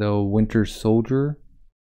America: The Winter Soldier.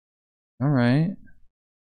 All right.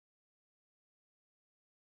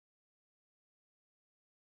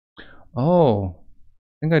 Oh, I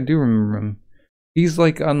think I do remember him. He's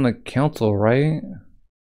like on the council, right?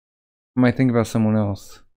 Am I thinking about someone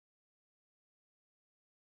else?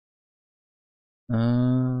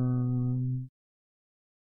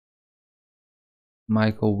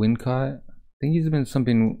 Michael Wincott. I think he's been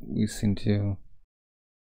something we've seen too.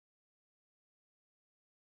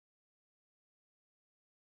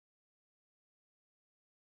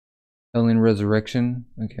 Alien Resurrection.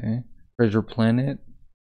 Okay. Treasure Planet.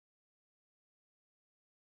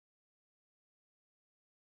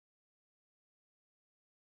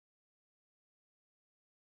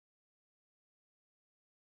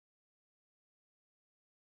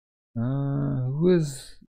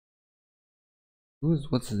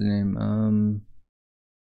 What's his name?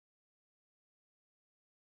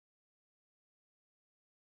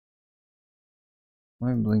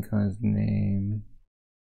 Why am I blanking on his name?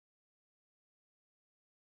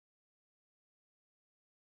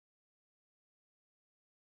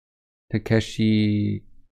 Takeshi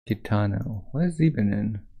Kitano. What has he been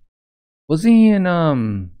in? Was he in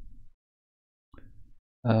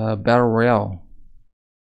Battle Royale?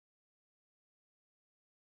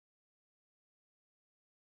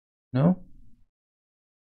 No?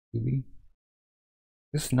 Maybe.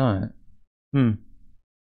 It's not. Was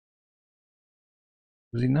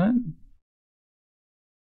he not?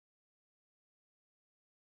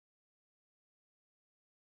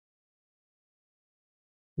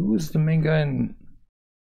 Who was the main guy in?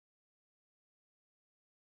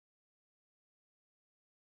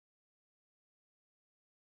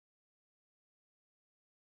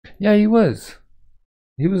 Yeah, he was.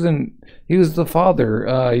 He was in. He was the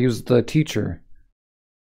father. He was the teacher.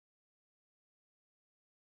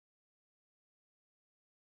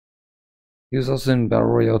 He was also in Battle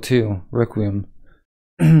Royale 2, Requiem.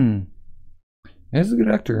 He's a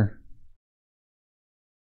good actor.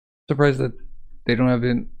 Surprised that they don't have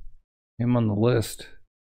him on the list.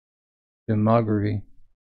 Filmography.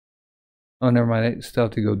 Oh, never mind. I still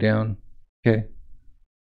have to go down. Okay.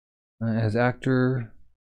 As actor.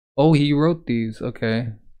 Oh, he wrote these. Okay.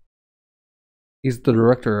 He's the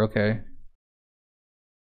director. Okay.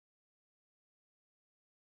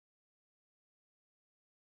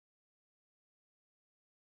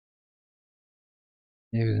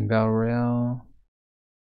 He was in Battle Royale.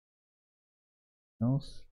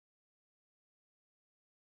 Else?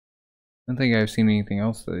 I don't think I've seen anything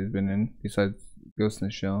else that he's been in besides Ghost in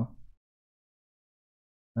the Shell.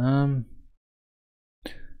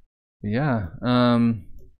 Yeah.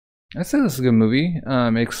 I said this is a good movie.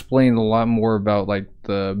 It explained a lot more about like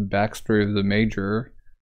the backstory of the Major.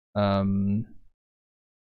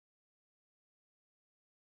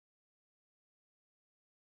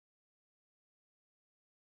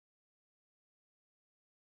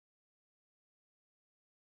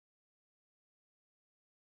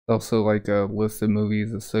 Also, like a list of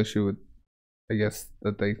movies associated with, I guess,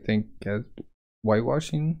 that they think as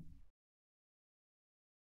whitewashing.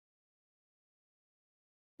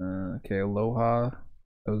 Okay, Aloha.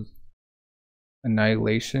 That was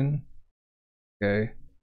Annihilation. Okay.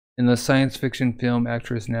 In the science fiction film,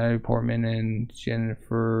 actress Natalie Portman and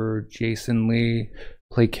Jennifer Jason Leigh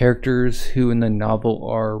play characters who in the novel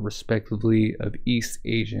are respectively of East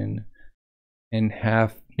Asian and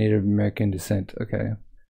half Native American descent. Okay.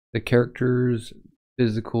 The characters'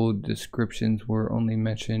 physical descriptions were only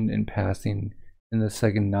mentioned in passing in the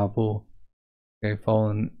second novel. Okay,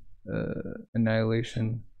 following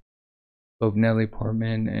Annihilation. Both Natalie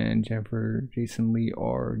Portman and Jennifer Jason Leigh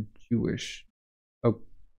are Jewish.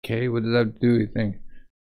 Okay, what does that do, you think?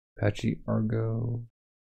 Apache Argo,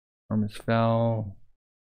 Armus Fowl,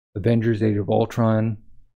 Avengers Age of Ultron.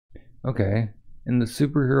 Okay. In the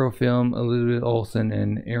superhero film, Elizabeth Olsen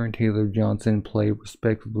and Aaron Taylor Johnson play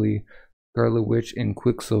respectively Scarlet Witch and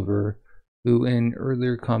Quicksilver, who in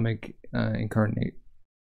earlier comic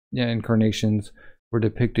incarnations were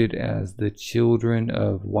depicted as the children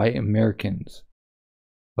of white Americans,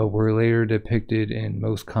 but were later depicted in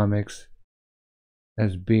most comics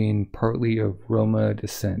as being partly of Roma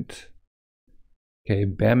descent. Okay,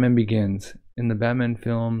 Batman Begins. In the Batman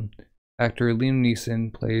film, actor Liam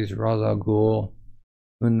Neeson plays Ra's al Ghul,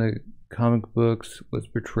 who in the comic books was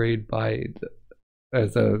portrayed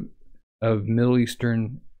as of Middle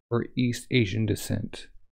Eastern or East Asian descent.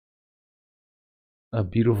 A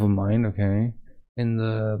Beautiful Mind, okay. In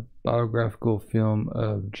the biographical film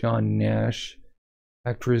of John Nash,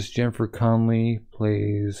 actress Jennifer Connelly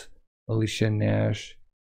plays Alicia Nash,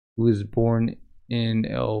 who was born in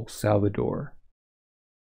El Salvador.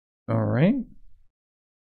 Alright.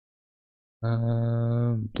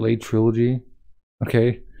 Blade Trilogy.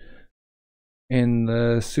 Okay. In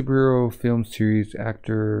the superhero film series,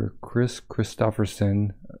 actor Chris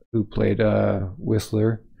Christopherson, who played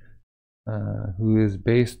Whistler, who is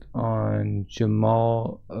based on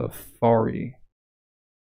Jamal Afari,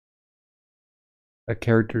 a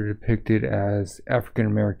character depicted as African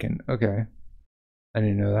American. Okay, I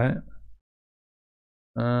didn't know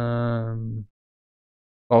that.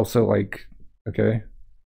 Also, like, okay,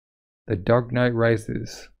 The Dark Knight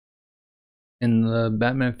Rises. In the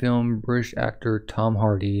Batman film, British actor Tom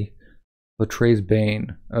Hardy portrays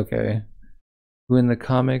Bane. Okay, who in the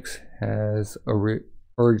comics has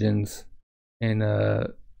origins in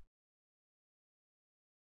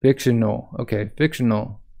fictional. Okay,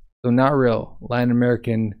 fictional. So not real. Latin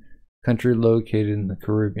American country located in the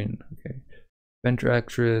Caribbean. Okay. French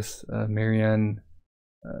actress Marianne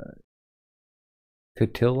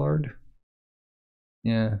Cotillard.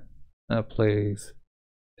 Yeah. Plays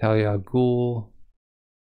Talia al Ghul,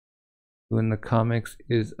 who in the comics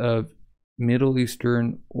is of Middle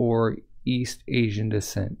Eastern or East Asian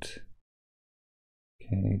descent.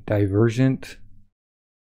 Okay. Divergent.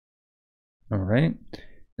 Alright.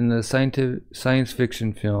 In the science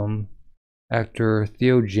fiction film, actor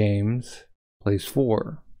Theo James plays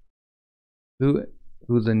Four, who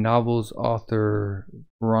the novel's author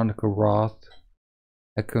Veronica Roth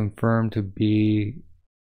had confirmed to be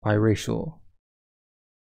biracial.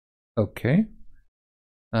 Okay.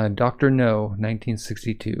 Dr. No,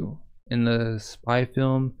 1962. In the spy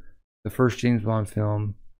film, the first James Bond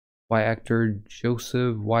film, by actor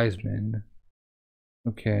Joseph Wiseman,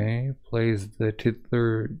 okay, plays the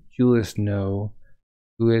titular Julius No,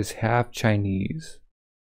 who is half Chinese,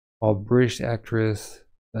 while British actress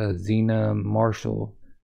Zena Marshall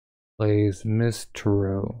plays Miss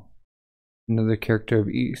Thoreau, another character of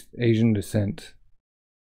East Asian descent.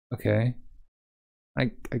 Okay,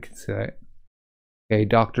 I can say that. Okay,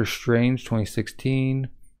 Doctor Strange, 2016.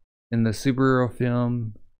 In the superhero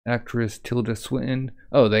film, actress Tilda Swinton.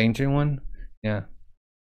 Oh, the ancient one? Yeah.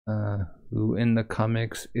 Who in the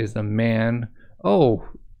comics is a man. Oh,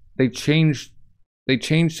 they changed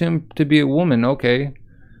him to be a woman. Okay.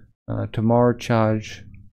 Tamar Chaj.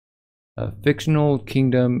 A fictional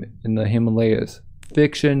kingdom in the Himalayas.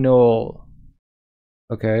 Fictional.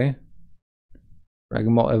 Okay.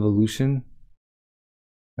 Dragon Ball Evolution.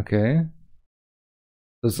 Okay.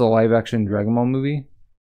 This is a live action Dragon Ball movie.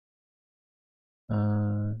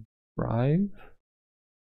 Drive.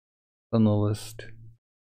 On the list.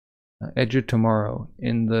 Edge of Tomorrow.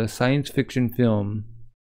 In the science fiction film,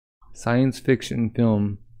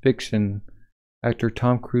 actor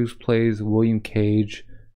Tom Cruise plays William Cage,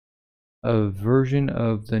 a version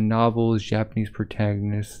of the novel's Japanese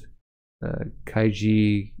protagonist,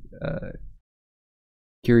 Kaiji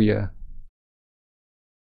Kirya.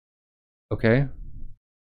 Okay.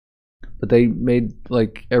 But they made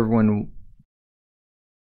like everyone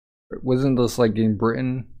Wasn't this like in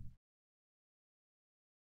Britain?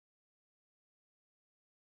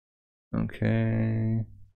 Okay.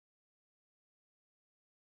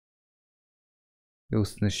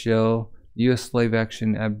 Ghost in the Shell. U.S. slave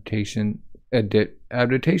action adaptation.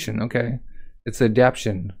 Adaptation. Okay. It's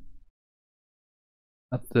adaptation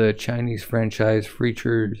of the Chinese franchise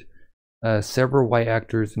featured several white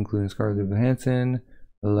actors, including Scarlett Johansson,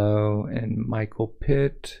 Pilou, and Michael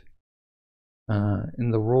Pitt,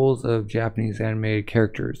 in the roles of Japanese animated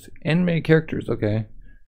characters. Animated characters, okay.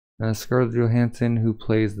 Scarlett Johansson, who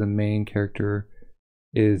plays the main character,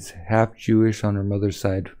 is half Jewish on her mother's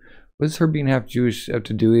side. What does her being half Jewish have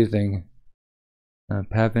to do with anything?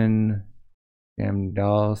 Pavan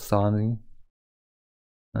Damdal Sani.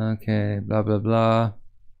 Okay, blah blah blah.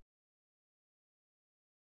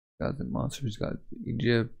 Gods and monsters, gods of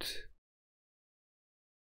Egypt.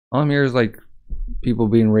 All I'm here is like people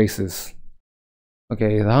being racist.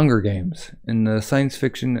 Okay, The Hunger Games. In the science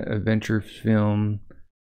fiction adventure film,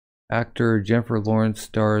 actor Jennifer Lawrence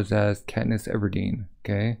stars as Katniss Everdeen,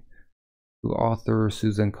 okay? Who author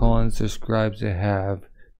Susan Collins describes to have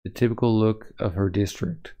the typical look of her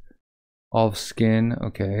district. Olive skin,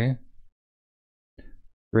 okay.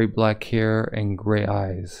 Gray black hair and gray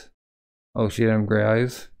eyes. Oh, she didn't have gray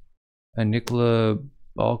eyes? Nicola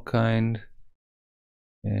Balkind.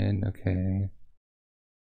 And okay.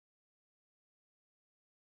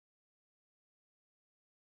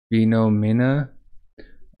 Phenomena.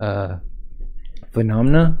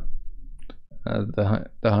 Phenomena. The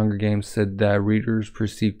Hunger Games said that readers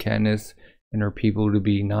perceive Katniss and her people to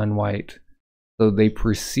be non-white. So they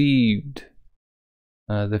perceived.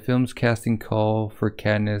 The film's casting call for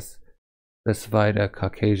Katniss specified a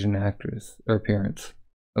Caucasian actress or appearance.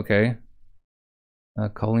 Okay.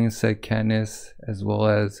 Colleen said Katniss as well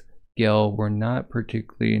as Gale were not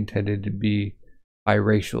particularly intended to be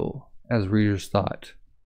biracial, as readers thought.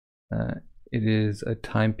 It is a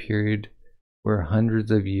time period where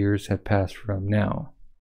hundreds of years have passed from now.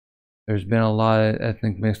 There's been a lot of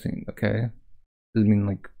ethnic mixing, okay? Does it mean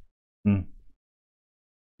like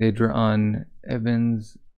Adrian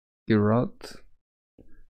Evans Giroux,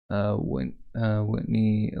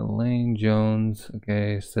 Whitney Elaine Jones,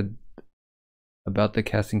 okay, said about the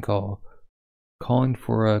casting call, calling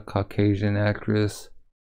for a Caucasian actress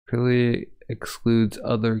clearly excludes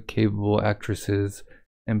other capable actresses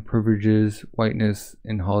and privileges whiteness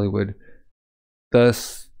in Hollywood.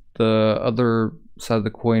 Thus, the other side of the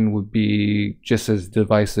coin would be just as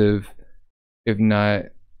divisive, if not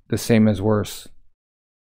the same as worse.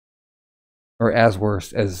 Or as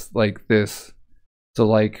worse as like this. So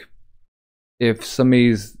like, if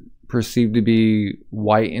somebody's perceived to be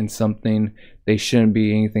white in something, they shouldn't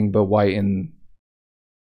be anything but white in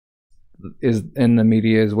the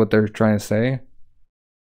media is what they're trying to say?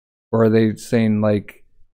 Or are they saying like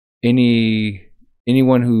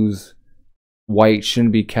anyone who's white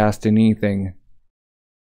shouldn't be cast in anything?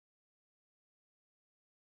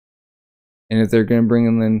 And if they're gonna bring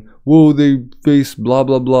them in, whoa, they faced blah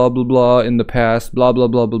blah blah blah blah in the past, blah blah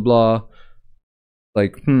blah blah blah,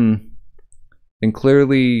 like then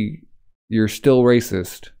clearly you're still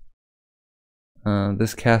racist.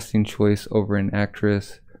 This casting choice over an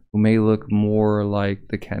actress who may look more like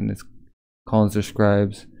the Katniss Collins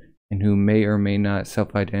describes and who may or may not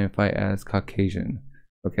self-identify as Caucasian.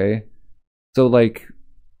 Okay, so like,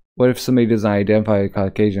 what if somebody doesn't identify as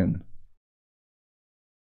Caucasian?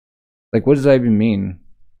 Like, what does that even mean?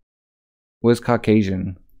 What is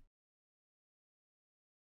Caucasian?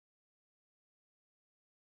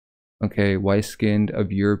 Okay, white-skinned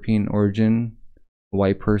of European origin, a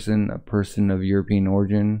white person, a person of European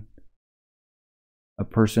origin, a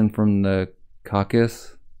person from the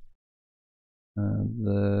Caucasus,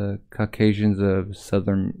 the Caucasians of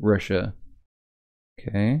southern Russia.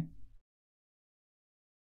 Okay.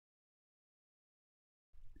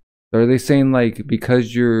 So are they saying like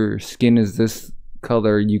because your skin is this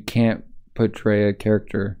color, you can't portray a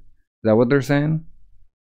character? Is that what they're saying?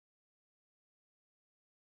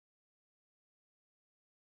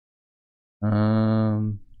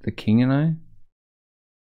 The King and I?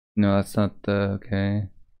 No, that's not the, okay.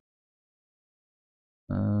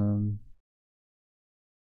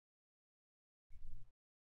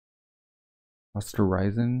 Lost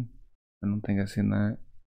Horizon? I don't think I've seen that.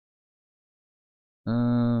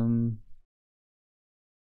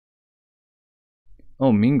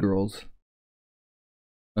 Oh, Mean Girls.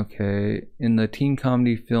 Okay, in the teen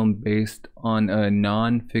comedy film based on a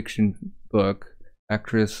non-fiction book,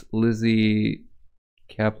 actress Lizzie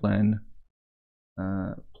Kaplan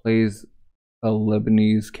plays a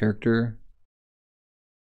Lebanese character.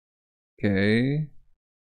 Okay.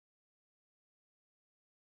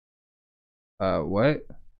 What?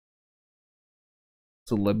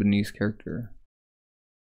 It's a Lebanese character.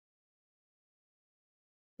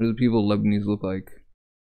 What do the people Lebanese look like?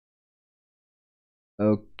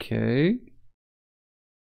 Okay.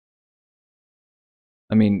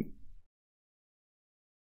 I mean,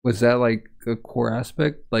 was that like a core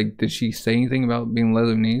aspect? Like, did she say anything about being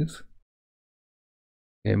Lebanese?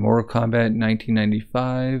 Okay, Mortal Kombat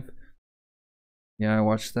 1995. Yeah, I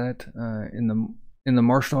watched that. In the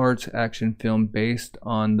martial arts action film based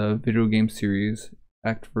on the video game series,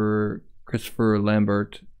 actor Christopher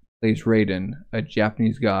Lambert plays Raiden, a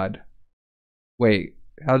Japanese god. Wait,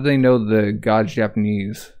 how do they know the god's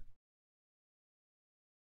Japanese?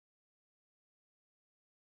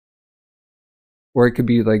 Or it could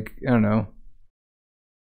be like, I don't know.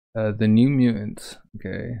 The New Mutants.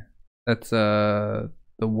 Okay. That's the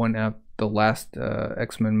last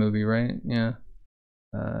X-Men movie, right? Yeah.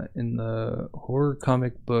 In the horror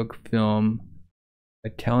comic book film,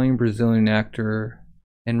 Italian Brazilian actor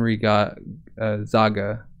Henry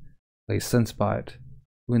Zaga plays Sunspot,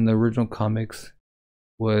 who in the original comics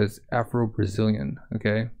was Afro-Brazilian.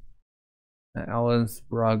 Okay. Alice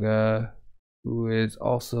Braga, who is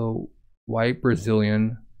also white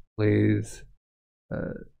Brazilian, plays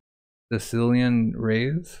Sicilian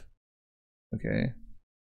Reyes. Okay.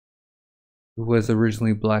 Who was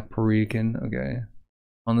originally black Puerto Rican. Okay.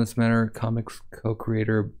 On this matter, comics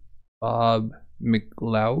co-creator Bob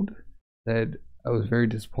McLeod said, I was very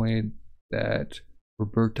disappointed that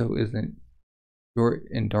Roberto isn't short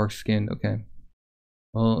and dark skinned. Okay.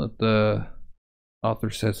 Well, the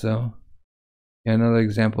author said so. Yeah, another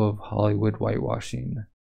example of Hollywood whitewashing.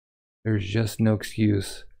 There's just no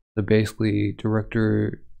excuse. So basically,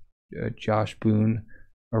 director Josh Boone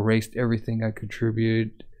erased everything I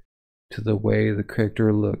contributed to the way the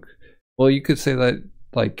character looked. Well, you could say that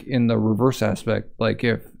like in the reverse aspect, like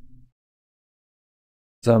if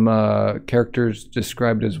some characters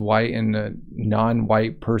described as white and a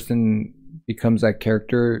non-white person becomes that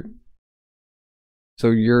character, so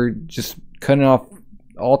you're just cutting off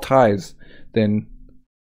all ties, then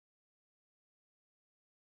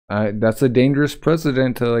that's a dangerous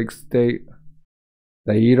precedent to like state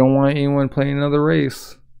that you don't want anyone playing another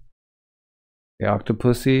race. The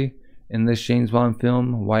Octopussy in this James Bond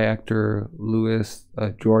film, white actor Louis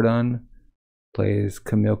Jordan plays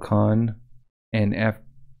Camille Khan, and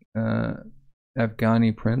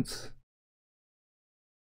Afghani Prince.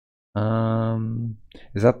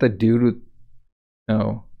 Is that the dude with?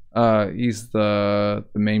 No, he's the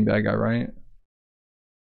main bad guy, right?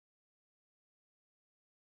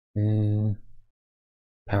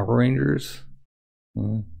 Power Rangers,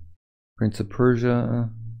 Prince of Persia.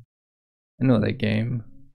 I know that game.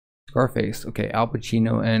 Scarface. Okay, Al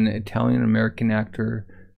Pacino, an Italian-American actor,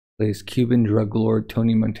 plays Cuban drug lord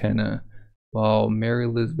Tony Montana, while Mary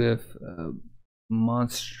Elizabeth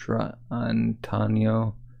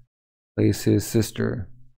Monstrantonio plays his sister.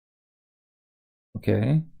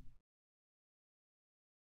 Okay.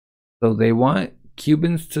 So they want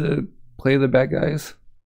Cubans to play the bad guys?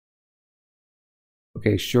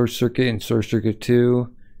 Okay, Short Circuit and Short Circuit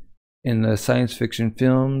 2. In the science fiction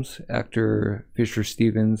films, actor Fisher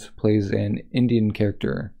Stevens plays an Indian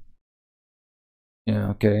character. Yeah,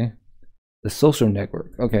 okay. The Social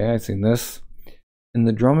Network. Okay, I've seen this. In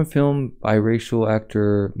the drama film, biracial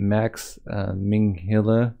actor Max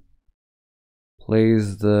Minghella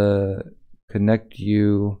plays the Connect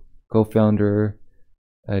You co-founder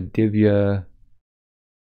Divya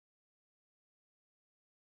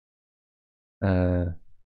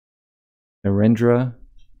Narendra,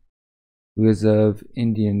 who is of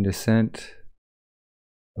Indian descent.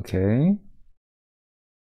 Okay.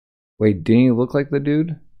 Wait, didn't he look like the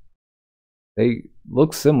dude? They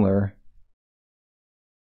look similar.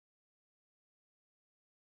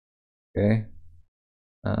 Okay.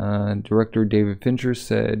 Director David Fincher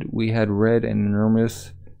said, we had read an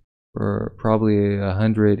enormous, or probably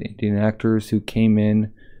 100 Indian actors who came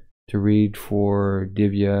in to read for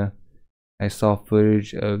Divya. I saw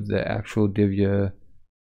footage of the actual Divya,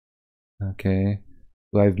 okay,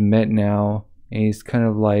 who I've met now, and he's kind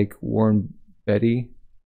of like Warren Beatty.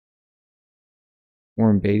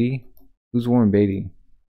 Warren Beatty? Who's Warren Beatty?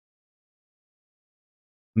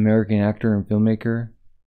 American actor and filmmaker.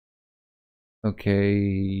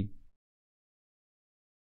 Okay.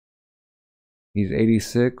 He's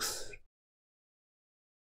 86.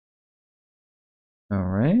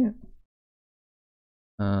 Alright.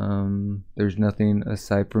 There's nothing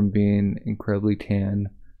aside from being incredibly tan.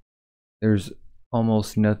 There's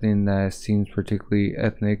almost nothing that seems particularly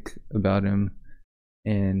ethnic about him,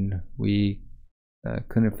 and we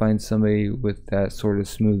couldn't find somebody with that sort of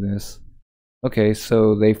smoothness. Okay,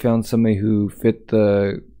 so they found somebody who fit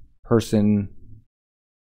the person.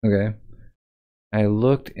 Okay. I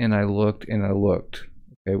looked and I looked and I looked.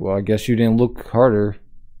 Okay, well, I guess you didn't look harder.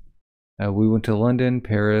 We went to London,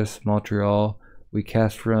 Paris, Montreal. We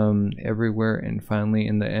cast from everywhere, and finally,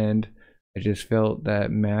 in the end, I just felt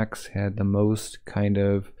that Max had the most kind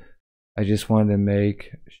of. I just wanted to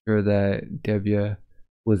make sure that Devya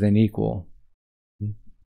was an equal.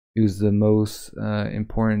 He was the most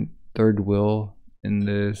important third wheel in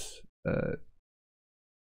this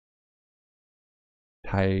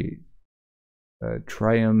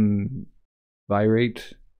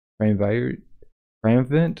triumvirate,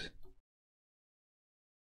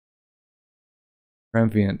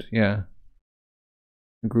 triumphant, yeah.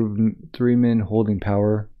 A group of 3 men holding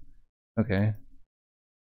power. Okay.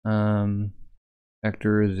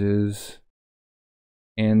 Actors is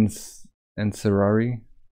Ansarari.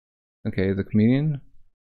 Okay, the comedian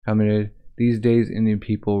commented, "These days Indian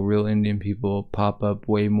people, real Indian people, pop up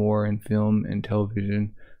way more in film and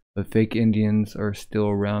television, but fake Indians are still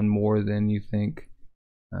around more than you think.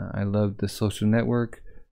 I love The Social Network,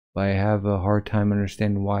 but I have a hard time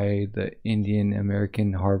understanding why the Indian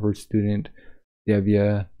American Harvard student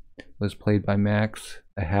Devya was played by Max,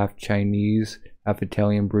 a half Chinese, half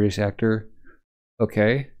Italian British actor."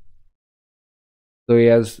 Okay. So he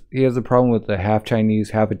has a problem with the half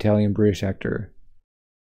Chinese, half Italian British actor.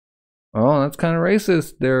 Oh, that's kind of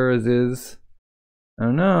racist there, as is. I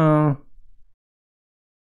don't know.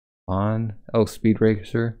 Speed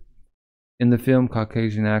Racer. In the film,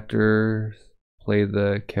 Caucasian actors play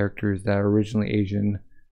the characters that are originally Asian.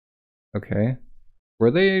 Okay.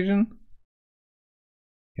 Were they Asian?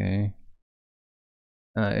 Okay.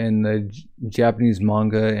 In the Japanese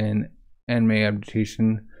manga and anime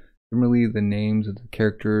adaptation, similarly, the names of the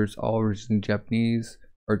characters, all originally Japanese,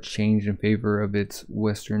 are changed in favor of its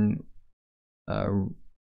Western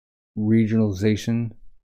regionalization.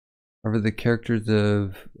 However, the characters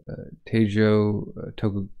of Teijo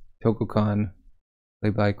Tokokan,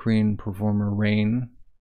 played by Korean performer Rain,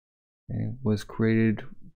 was created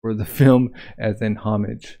for the film as an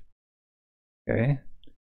homage. Okay.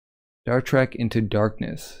 Star Trek Into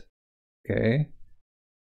Darkness. Okay.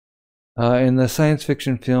 In the science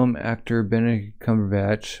fiction film, actor Benedict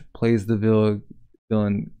Cumberbatch plays the villain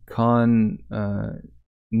Khan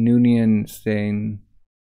Noonien Singh,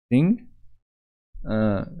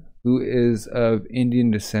 who is of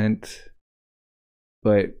Indian descent,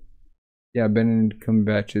 but yeah, Benedict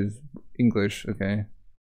Cumberbatch is English. Okay.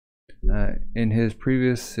 In his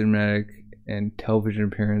previous cinematic and television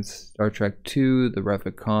appearance, Star Trek II, The Wrath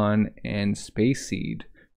of Khan, and Space Seed.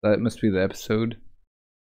 That must be the episode.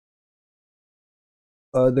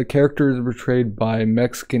 The character is portrayed by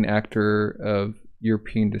Mexican actor of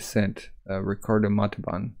European descent, Ricardo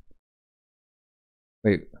Montalban.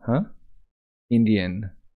 Wait, huh?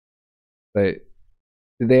 Indian. But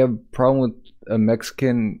did they have a problem with a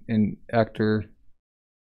Mexican actor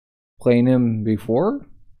playing him before?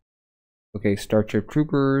 Okay, Starship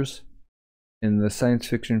Troopers. In the science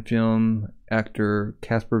fiction film, actor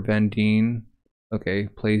Casper Van Dien, okay,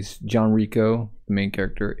 plays John Rico, the main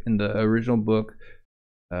character. In the original book,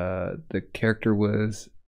 the character was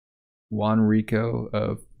Juan Rico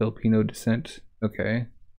of Filipino descent. Okay.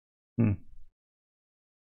 Ten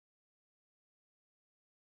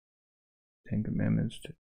Commandments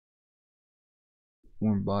to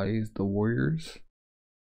form bodies, the warriors.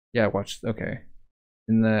 Yeah, I watched. Okay.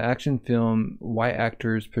 In the action film, white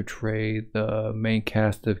actors portray the main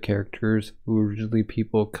cast of characters who were originally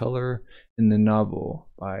people of color in the novel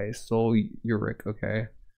by Sol Uric. Okay.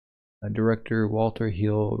 Director Walter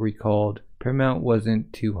Hill recalled, Paramount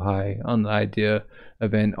wasn't too high on the idea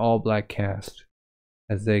of an all-black cast,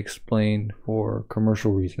 as they explained, for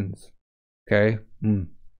commercial reasons. Okay. So,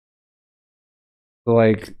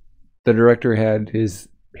 like, the director had his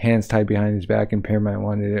hands tied behind his back and Paramount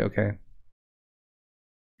wanted it. Okay.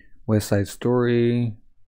 West Side Story,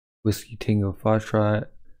 Whiskey Tango Foxtrot,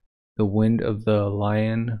 The Wind of the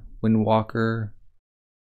Lion, Windwalker,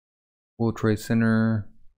 World Trade Center,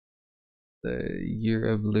 The Year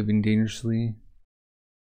of Living Dangerously.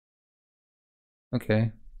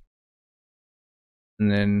 Okay.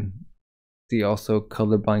 And then see also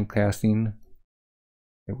colorblind casting.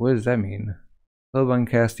 What does that mean? Colorblind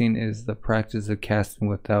casting is the practice of casting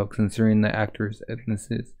without considering the actor's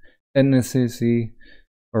ethnicity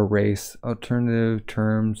or race. Alternative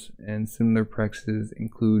terms and similar practices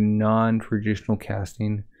include non-traditional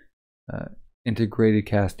casting, integrated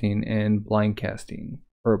casting, and blind casting,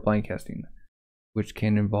 which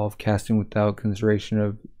can involve casting without consideration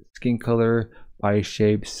of skin color, body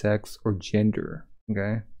shape, sex, or gender.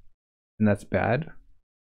 Okay. and that's bad.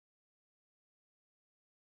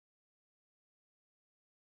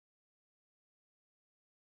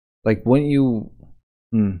 Like when you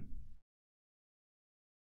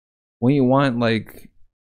want like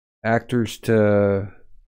actors to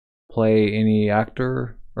play any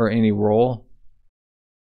actor or any role,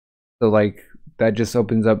 so like that just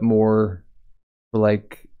opens up more for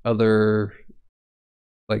like other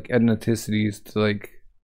like ethnicities to like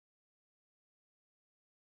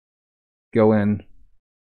go in.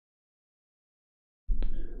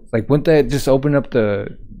 Like wouldn't that just open up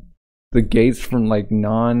the gates from like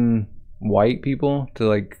non-white people to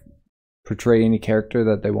like portray any character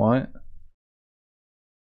that they want?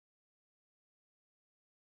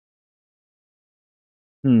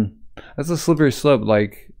 That's a slippery slope.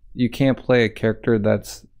 Like you can't play a character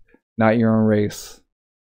that's not your own race.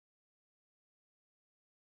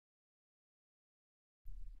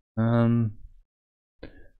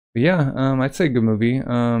 But yeah, I'd say good movie.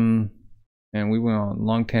 And we went on a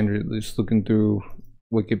long tangent just looking through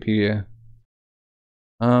Wikipedia.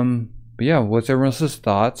 But yeah, what's everyone else's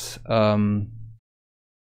thoughts?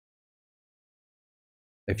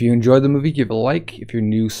 If you enjoyed the movie, give it a like. If you're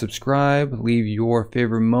new, subscribe. Leave your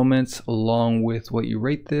favorite moments along with what you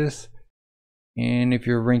rate this. And if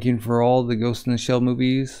you're ranking for all the Ghost in the Shell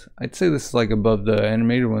movies, I'd say this is like above the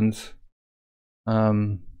animated ones.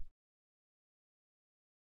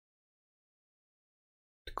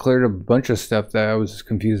 Cleared a bunch of stuff that I was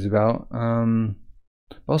confused about.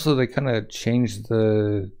 Also, they kind of changed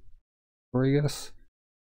the story, I guess.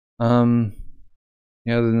 Yeah,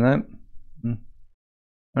 other than that,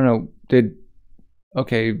 I don't know.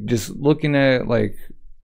 Okay, just looking at like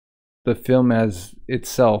the film as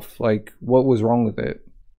itself, like what was wrong with it?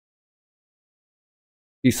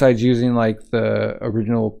 Besides using like the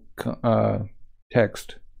original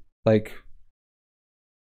text, like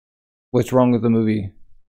what's wrong with the movie?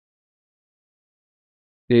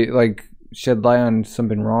 Did it like shed light on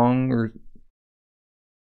something wrong, or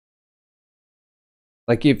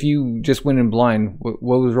like if you just went in blind, what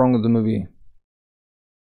was wrong with the movie?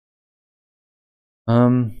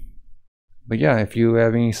 But yeah, if you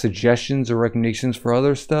have any suggestions or recommendations for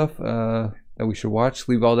other stuff that we should watch,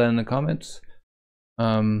 leave all that in the comments.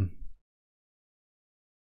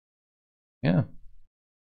 Yeah.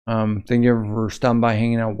 Thank you for stopping by,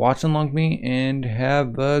 hanging out, watching along with me, and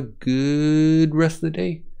have a good rest of the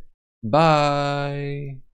day.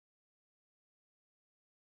 Bye.